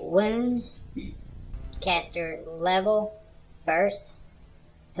Light Wounds, caster level, 1st,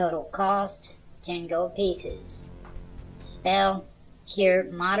 total cost, 10 gold pieces. Spell, Cure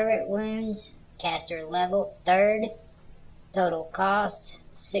Moderate Wounds, caster level, 3rd, total cost,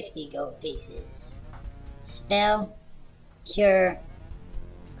 60 gold pieces. Spell, Cure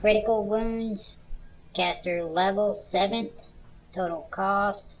Critical Wounds, caster level, 7th, total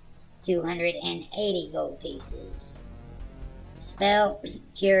cost, 280 gold pieces. Spell,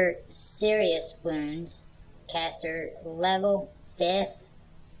 Cure Serious Wounds, caster level, 5th,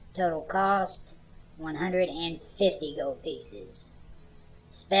 total cost, 150 gold pieces.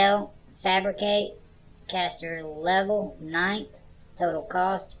 Spell, Fabricate, caster level, 9th, total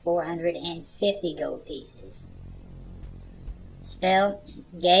cost, 450 gold pieces. Spell,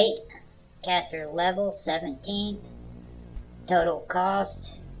 Gate, caster level, 17th, total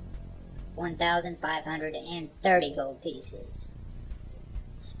cost, 1,530 gold pieces.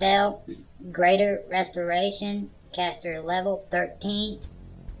 Spell, Greater Restoration, caster level, 13th,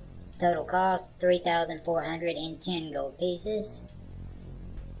 total cost, 3,410 gold pieces.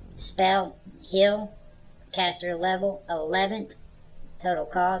 Spell, Heal, caster level, 11th, total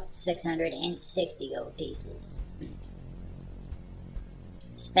cost, 660 gold pieces.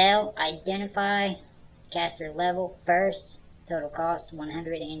 Spell, Identify, caster level, 1st, total cost,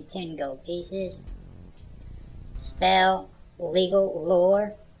 110 gold pieces. Spell, Legal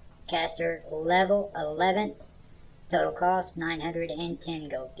Lore, caster level, 11th, total cost, 910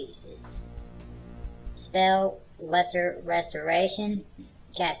 gold pieces. Spell, Lesser Restoration,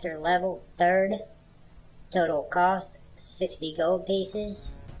 caster level, 3rd, total cost, 60 gold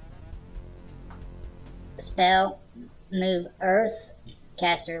pieces. Spell, Move Earth,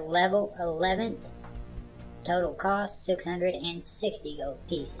 caster level, 11th, total cost, 660 gold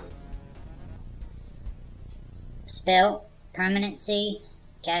pieces. Spell, Permanency,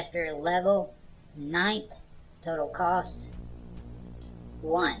 caster level, 9th, total cost,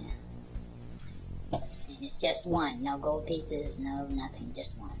 1. And it's just 1. No gold pieces, no nothing,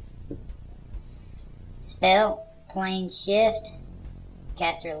 just 1. Spell, Plane Shift,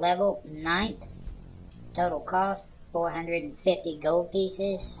 caster level, 9th, total cost, 450 gold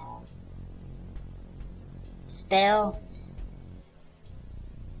pieces. Spell,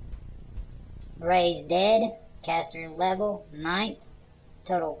 Raise Dead, caster level, 9th,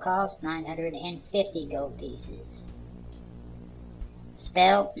 total cost, 950 gold pieces.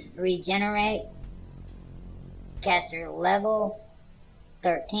 Spell, Regenerate, caster level,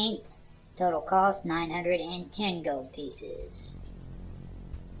 13th, total cost, 910 gold pieces.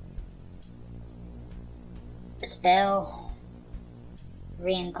 Spell,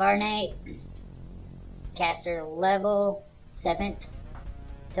 Reincarnate, caster level, 7th,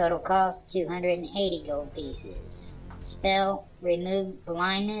 total cost, 280 gold pieces. Spell, Remove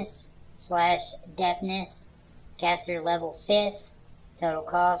Blindness / Deafness, caster level, 5th, total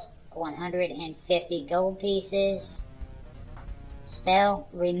cost, 150 gold pieces. Spell,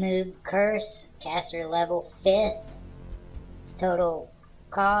 Remove Curse, caster level, 5th, total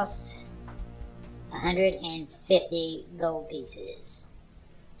cost, 150 gold pieces.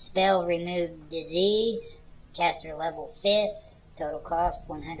 Spell, Remove Disease, caster level, 5th, total cost,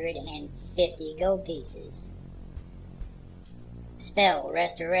 150 gold pieces. Spell,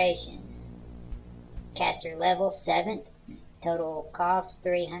 Restoration, caster level, 7th, total cost,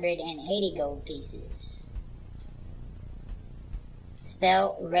 380 gold pieces.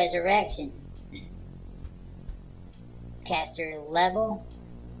 Spell, Resurrection, caster level,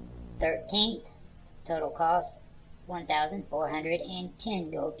 13th, total cost,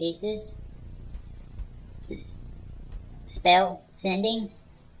 1,410 gold pieces. Spell Sending,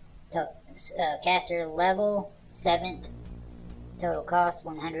 caster level 7th, total cost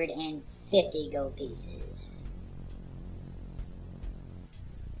 150 gold pieces.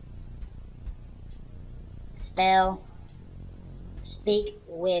 Spell Speak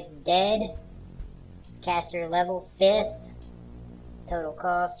with Dead, caster level 5th, total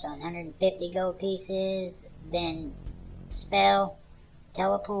cost 150 gold pieces. Then spell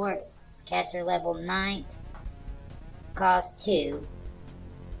Teleport, caster level 9th, cost 2.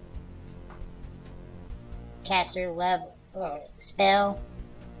 Caster level or spell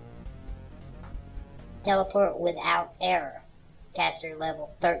Teleport Without Error, caster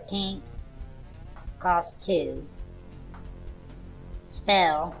level 13th, cost 2.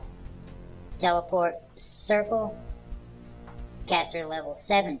 Spell Teleport Circle, caster level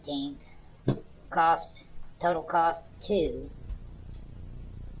 17th, total cost 2.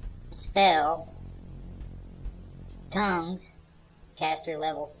 Spell Tongues, caster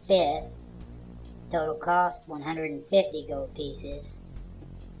level 5th, total cost 150 gold pieces.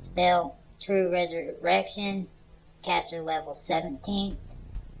 Spell True Resurrection, caster level 17th,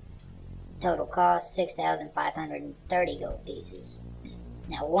 total cost 6,530 gold pieces.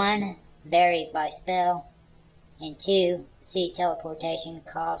 Now 1 varies by spell, and 2, see teleportation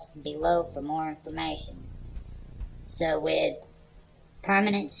cost below for more information. So with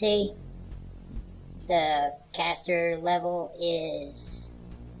permanency, the caster level is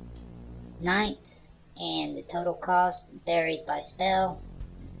 9th, and the total cost varies by spell.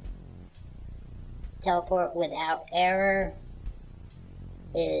 Teleport Without Error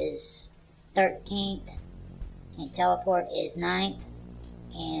is 13th, and teleport is 9th,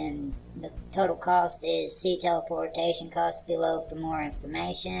 and the total cost is see teleportation cost below for more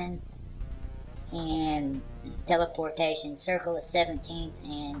information. And teleportation circle is 17th,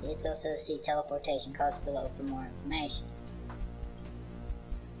 and it's also see teleportation cost below for more information.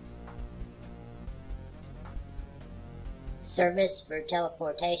 Service for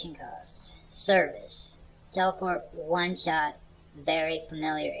teleportation costs. Service. Teleport one shot, very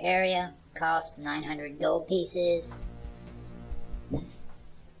familiar area, cost 900 gold pieces.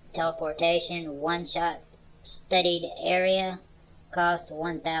 Teleportation one shot, studied area, cost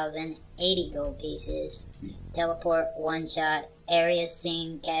 1,080 gold pieces. Teleport one shot, area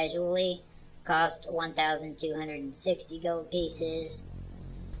seen casually, cost 1,260 gold pieces.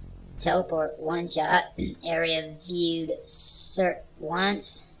 Teleport one shot, area viewed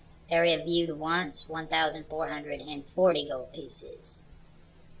once, 1,440 gold pieces.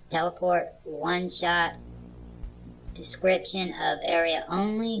 Teleport one shot, description of area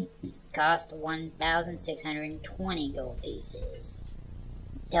only, cost 1,620 gold pieces.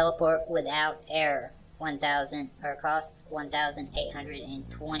 Teleport Without Error, cost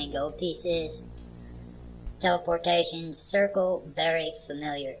 1,820 gold pieces. Teleportation Circle, very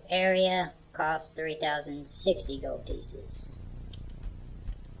familiar area, cost 3,060 gold pieces.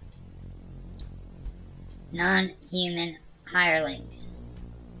 Non-human hirelings.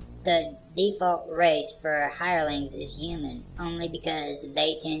 The default race for hirelings is human, only because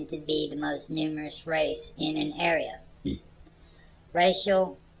they tend to be the most numerous race in an area.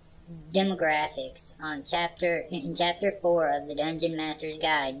 Racial demographics in chapter 4 of the Dungeon Master's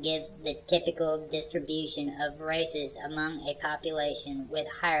Guide gives the typical distribution of races among a population, with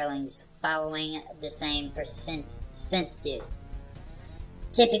hirelings following the same percentages.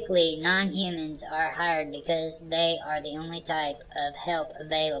 Typically, non-humans are hired because they are the only type of help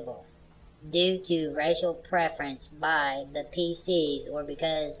available, due to racial preference by the PCs, or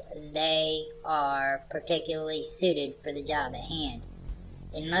because they are particularly suited for the job at hand.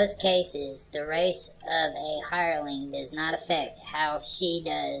 In most cases, the race of a hireling does not affect how she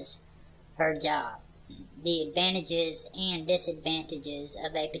does her job. The advantages and disadvantages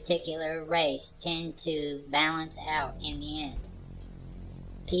of a particular race tend to balance out in the end.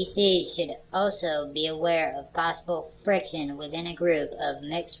 PCs should also be aware of possible friction within a group of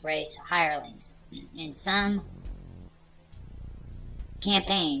mixed-race hirelings. In some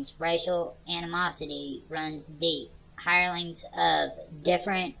campaigns, racial animosity runs deep. Hirelings of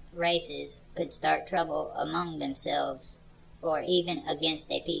different races could start trouble among themselves, or even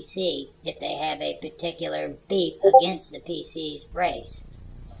against a PC if they have a particular beef against the PC's race.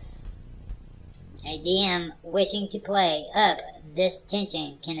 A DM wishing to play up this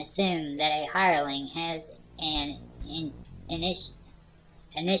tension can assume that a hireling has an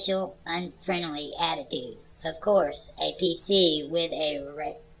initial unfriendly attitude. Of course, a PC with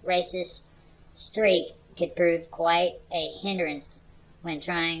a racist streak could prove quite a hindrance when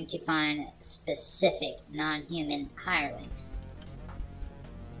trying to find specific non-human hirelings.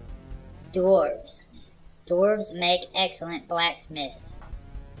 Dwarves. Dwarves make excellent blacksmiths,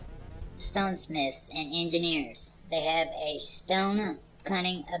 stonesmiths, and engineers. They have a stone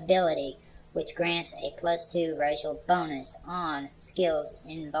cutting ability which grants a +2 racial bonus on skills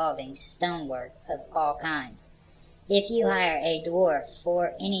involving stonework of all kinds. If you hire a dwarf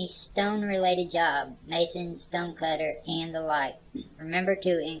for any stone-related job, mason, stonecutter, and the like, remember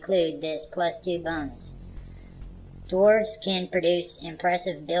to include this +2 bonus. Dwarves can produce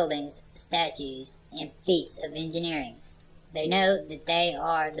impressive buildings, statues, and feats of engineering. They know that they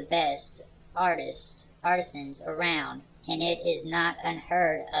are the best artisans around, and it is not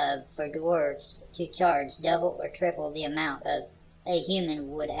unheard of for dwarves to charge double or triple the amount of a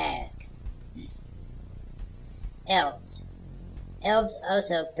human would ask. Elves. Elves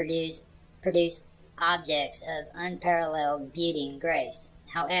also produce objects of unparalleled beauty and grace.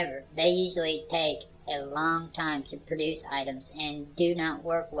 However, they usually take a long time to produce items and do not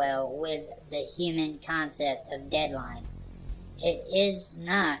work well with the human concept of deadline. It is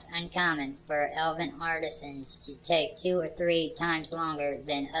not uncommon for elven artisans to take 2 or 3 times longer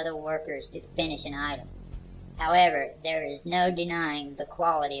than other workers to finish an item. However, there is no denying the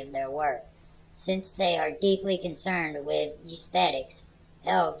quality of their work. Since they are deeply concerned with aesthetics,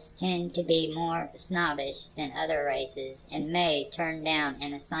 elves tend to be more snobbish than other races and may turn down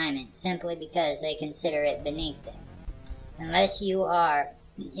an assignment simply because they consider it beneath them. Unless you are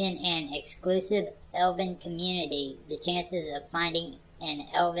in an exclusive elven community, the chances of finding an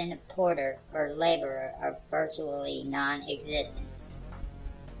elven porter or laborer are virtually non-existent.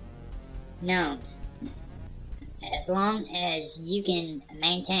 Gnomes. As long as you can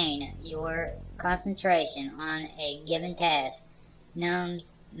maintain your concentration on a given task,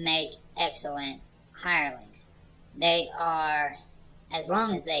 gnomes make excellent hirelings. As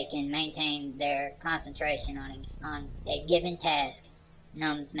long as they can maintain their concentration on a given task,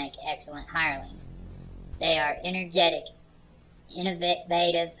 gnomes make excellent hirelings. They are energetic,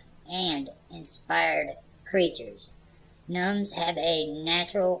 innovative, and inspired creatures. Gnomes have a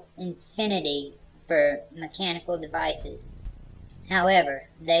natural affinity for mechanical devices. However,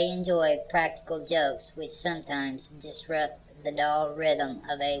 they enjoy practical jokes which sometimes disrupt the dull rhythm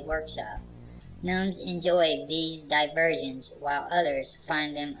of a workshop. Gnomes enjoy these diversions while others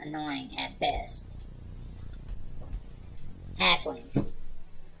find them annoying at best. Halflings.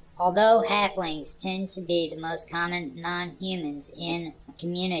 Although halflings tend to be the most common non-humans in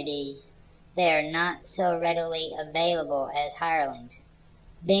communities, they are not so readily available as hirelings.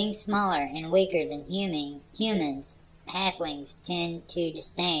 Being smaller and weaker than humans, halflings tend to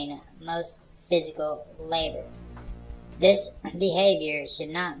disdain most physical labor. This behavior should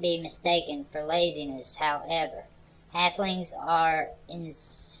not be mistaken for laziness, however. Halflings are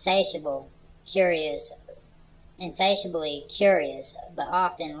insatiably curious, but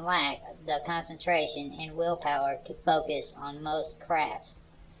often lack the concentration and willpower to focus on most crafts.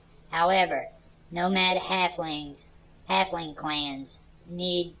 However, nomad halfling clans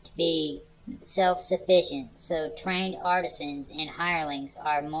need to be self-sufficient, so trained artisans and hirelings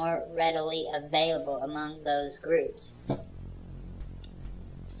are more readily available among those groups.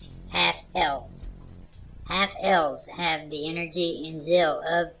 Half-elves. Half-elves have the energy and zeal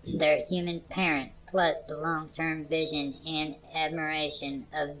of their human parent, plus the long-term vision and admiration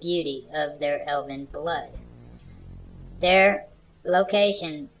of beauty of their elven blood. Their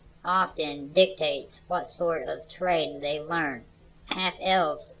location often dictates what sort of trade they learn.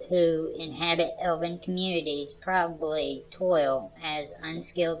 Half-elves who inhabit elven communities probably toil as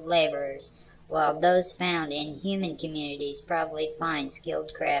unskilled laborers, while those found in human communities probably find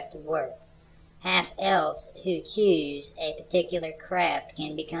skilled craft work. Half-elves who choose a particular craft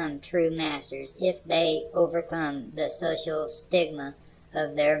can become true masters if they overcome the social stigma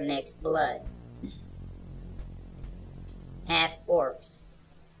of their mixed blood. Half-orcs.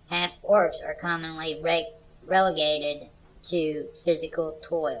 Half-orcs are commonly relegated to physical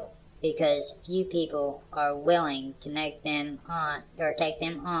toil because few people are willing to take them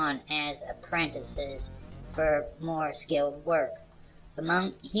on as apprentices for more skilled work.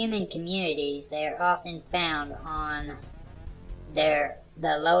 Among human communities, they are often found on the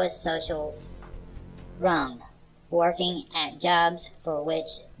lowest social rung, working at jobs for which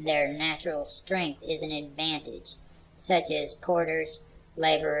their natural strength is an advantage, such as porters,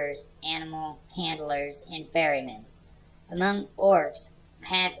 laborers, animal handlers, and ferrymen. Among orcs,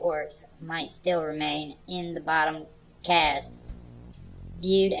 half-orcs might still remain in the bottom caste,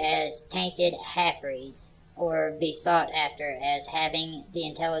 viewed as tainted half-breeds, or be sought after as having the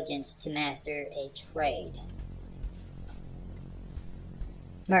intelligence to master a trade.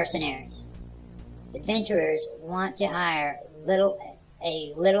 Mercenaries. Adventurers want to hire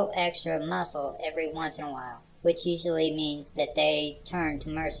a little extra muscle every once in a while, which usually means that they turn to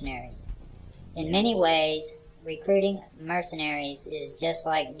mercenaries. In many ways, recruiting mercenaries is just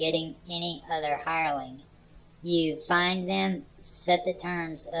like getting any other hireling. You find them, set the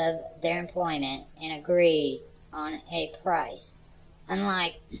terms of their employment, and agree on a price.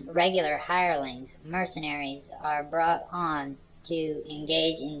 Unlike regular hirelings, mercenaries are brought on to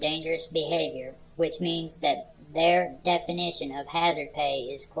engage in dangerous behavior, which means that their definition of hazard pay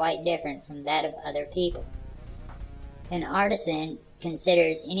is quite different from that of other people. An artisan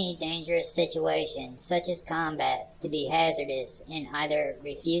considers any dangerous situation, such as combat, to be hazardous and either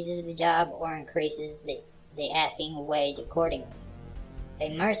refuses the job or increases the asking wage accordingly.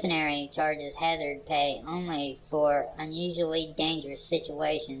 A mercenary charges hazard pay only for unusually dangerous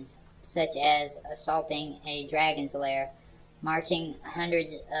situations, such as assaulting a dragon's lair, marching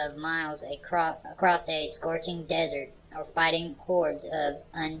hundreds of miles across a scorching desert, or fighting hordes of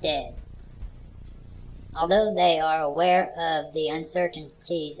undead. Although they are aware of the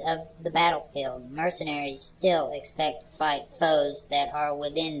uncertainties of the battlefield, mercenaries still expect to fight foes that are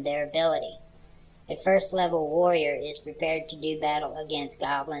within their ability. A first-level warrior is prepared to do battle against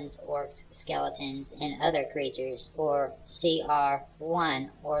goblins, orcs, skeletons, and other creatures, or CR1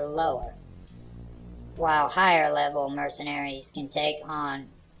 or lower, while higher-level mercenaries can take on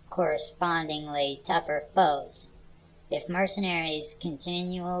correspondingly tougher foes. If mercenaries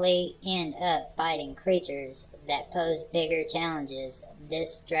continually end up fighting creatures that pose bigger challenges,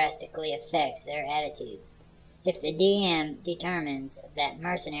 this drastically affects their attitude. If the DM determines that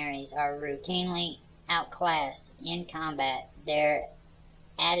mercenaries are routinely outclassed in combat, their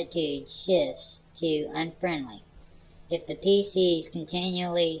attitude shifts to unfriendly. If the PCs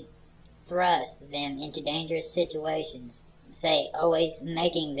continually thrust them into dangerous situations, say always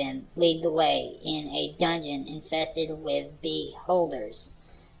making them lead the way in a dungeon infested with beholders,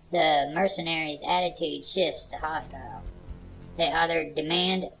 the mercenaries' attitude shifts to hostile. They either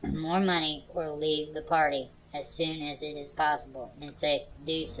demand more money or leave the party as soon as it is possible and safe to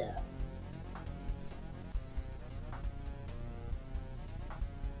do so.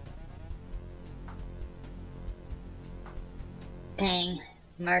 Paying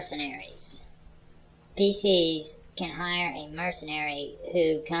mercenaries. PCs can hire a mercenary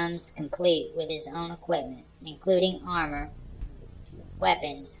who comes complete with his own equipment, including armor,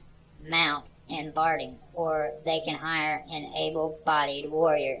 weapons, mount, and barding, or they can hire an able-bodied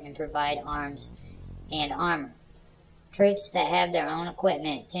warrior and provide arms and armor. Troops that have their own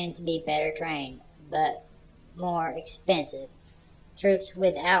equipment tend to be better trained, but more expensive. Troops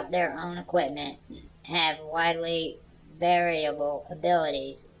without their own equipment have widely variable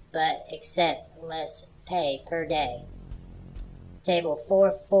abilities, but accept less pay per day. Table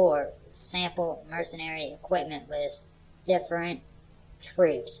 4.4 sample mercenary equipment lists different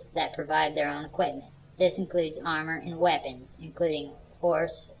troops that provide their own equipment. This includes armor and weapons, including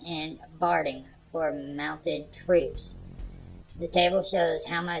horse and barding for mounted troops. The table shows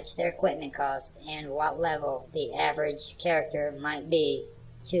how much their equipment costs and what level the average character might be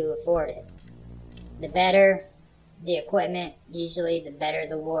to afford it. The better the equipment, usually the better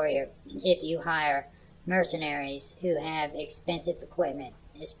the warrior. If you hire mercenaries who have expensive equipment,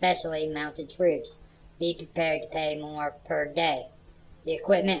 especially mounted troops, be prepared to pay more per day. The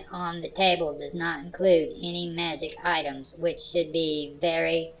equipment on the table does not include any magic items, which should be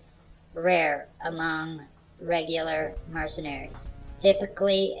very rare among regular mercenaries.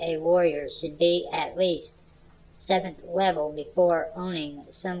 Typically, a warrior should be at least 7th level before owning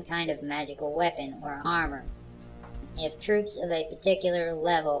some kind of magical weapon or armor. If troops of a particular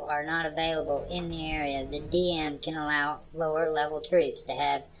level are not available in the area, the DM can allow lower level troops to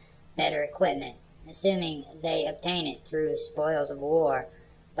have better equipment, assuming they obtain it through spoils of war,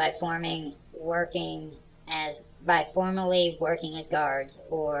 by formally working as guards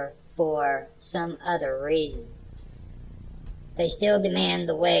or for some other reason. They still demand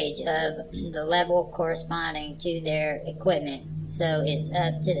the wage of the level corresponding to their equipment, so it's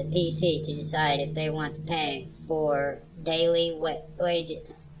up to the PC to decide if they want to pay for daily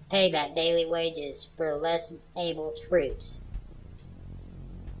wages for less able troops.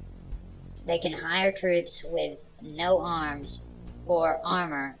 They can hire troops with no arms or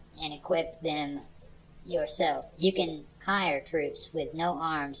armor and equip them yourself. You can hire troops with no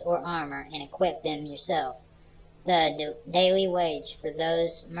arms or armor and equip them yourself. The daily wage for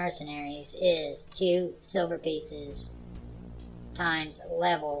those mercenaries is 2 silver pieces times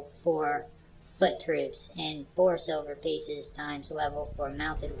level for foot troops and 4 silver pieces times level for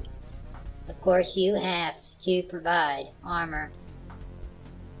mounted ones. Of course, you have to provide armor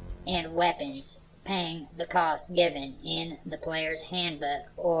and weapons, paying the cost given in the player's handbook,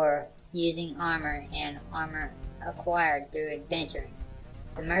 or using armor and armor acquired through adventuring.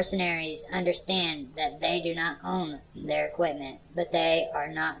 The mercenaries understand that they do not own their equipment, but they are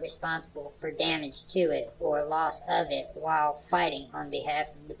not responsible for damage to it or loss of it while fighting on behalf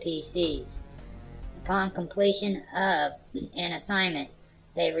of the PCs. Upon completion of an assignment,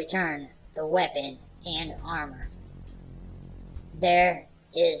 they return the weapon and armor. There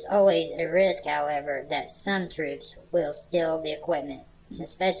is always a risk, however, that some troops will steal the equipment,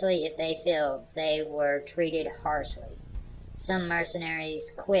 especially if they feel they were treated harshly. Some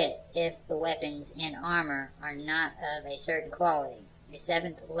mercenaries quit if the weapons and armor are not of a certain quality. A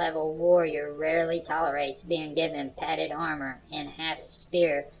 7th level warrior rarely tolerates being given padded armor and half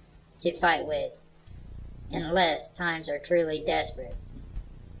spear to fight with, unless times are truly desperate.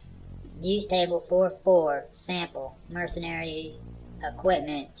 Use Table 4.4 sample mercenary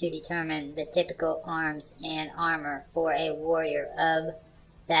equipment to determine the typical arms and armor for a warrior of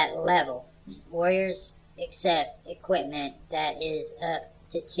that level. Warriors accept equipment that is up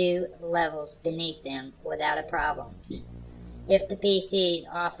to 2 levels beneath them without a problem. If the PCs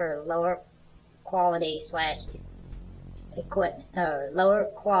offer lower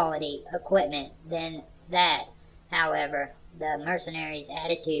quality equipment than that, however, the mercenary's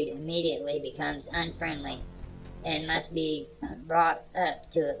attitude immediately becomes unfriendly and must be brought up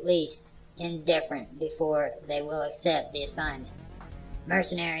to at least indifferent before they will accept the assignment.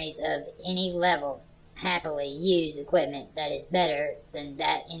 Mercenaries of any level happily use equipment that is better than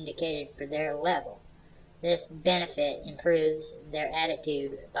that indicated for their level. This benefit improves their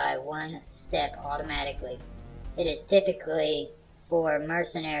attitude by 1 step automatically. It is typically for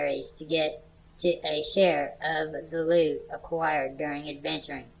mercenaries to get to a share of the loot acquired during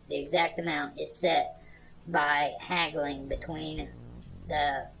adventuring. The exact amount is set by haggling between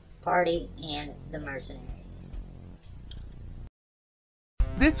the party and the mercenaries.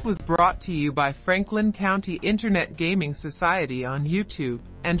 This was brought to you by Franklin County Internet Gaming Society on YouTube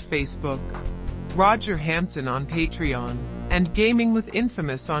and Facebook, Roger Hansen on Patreon, and Gaming with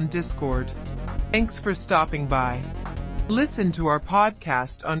Infamous on Discord. Thanks for stopping by. Listen to our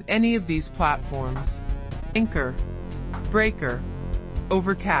podcast on any of these platforms: Anchor, Breaker,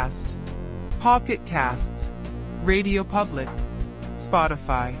 Overcast, Pocket Casts, RadioPublic,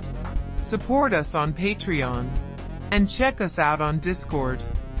 Spotify. Support us on Patreon, and check us out on Discord.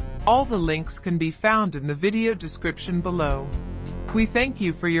 All the links can be found in the video description below. We thank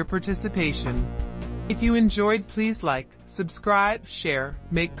you for your participation. If you enjoyed, please like, subscribe, share,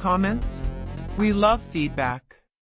 make comments. We love feedback.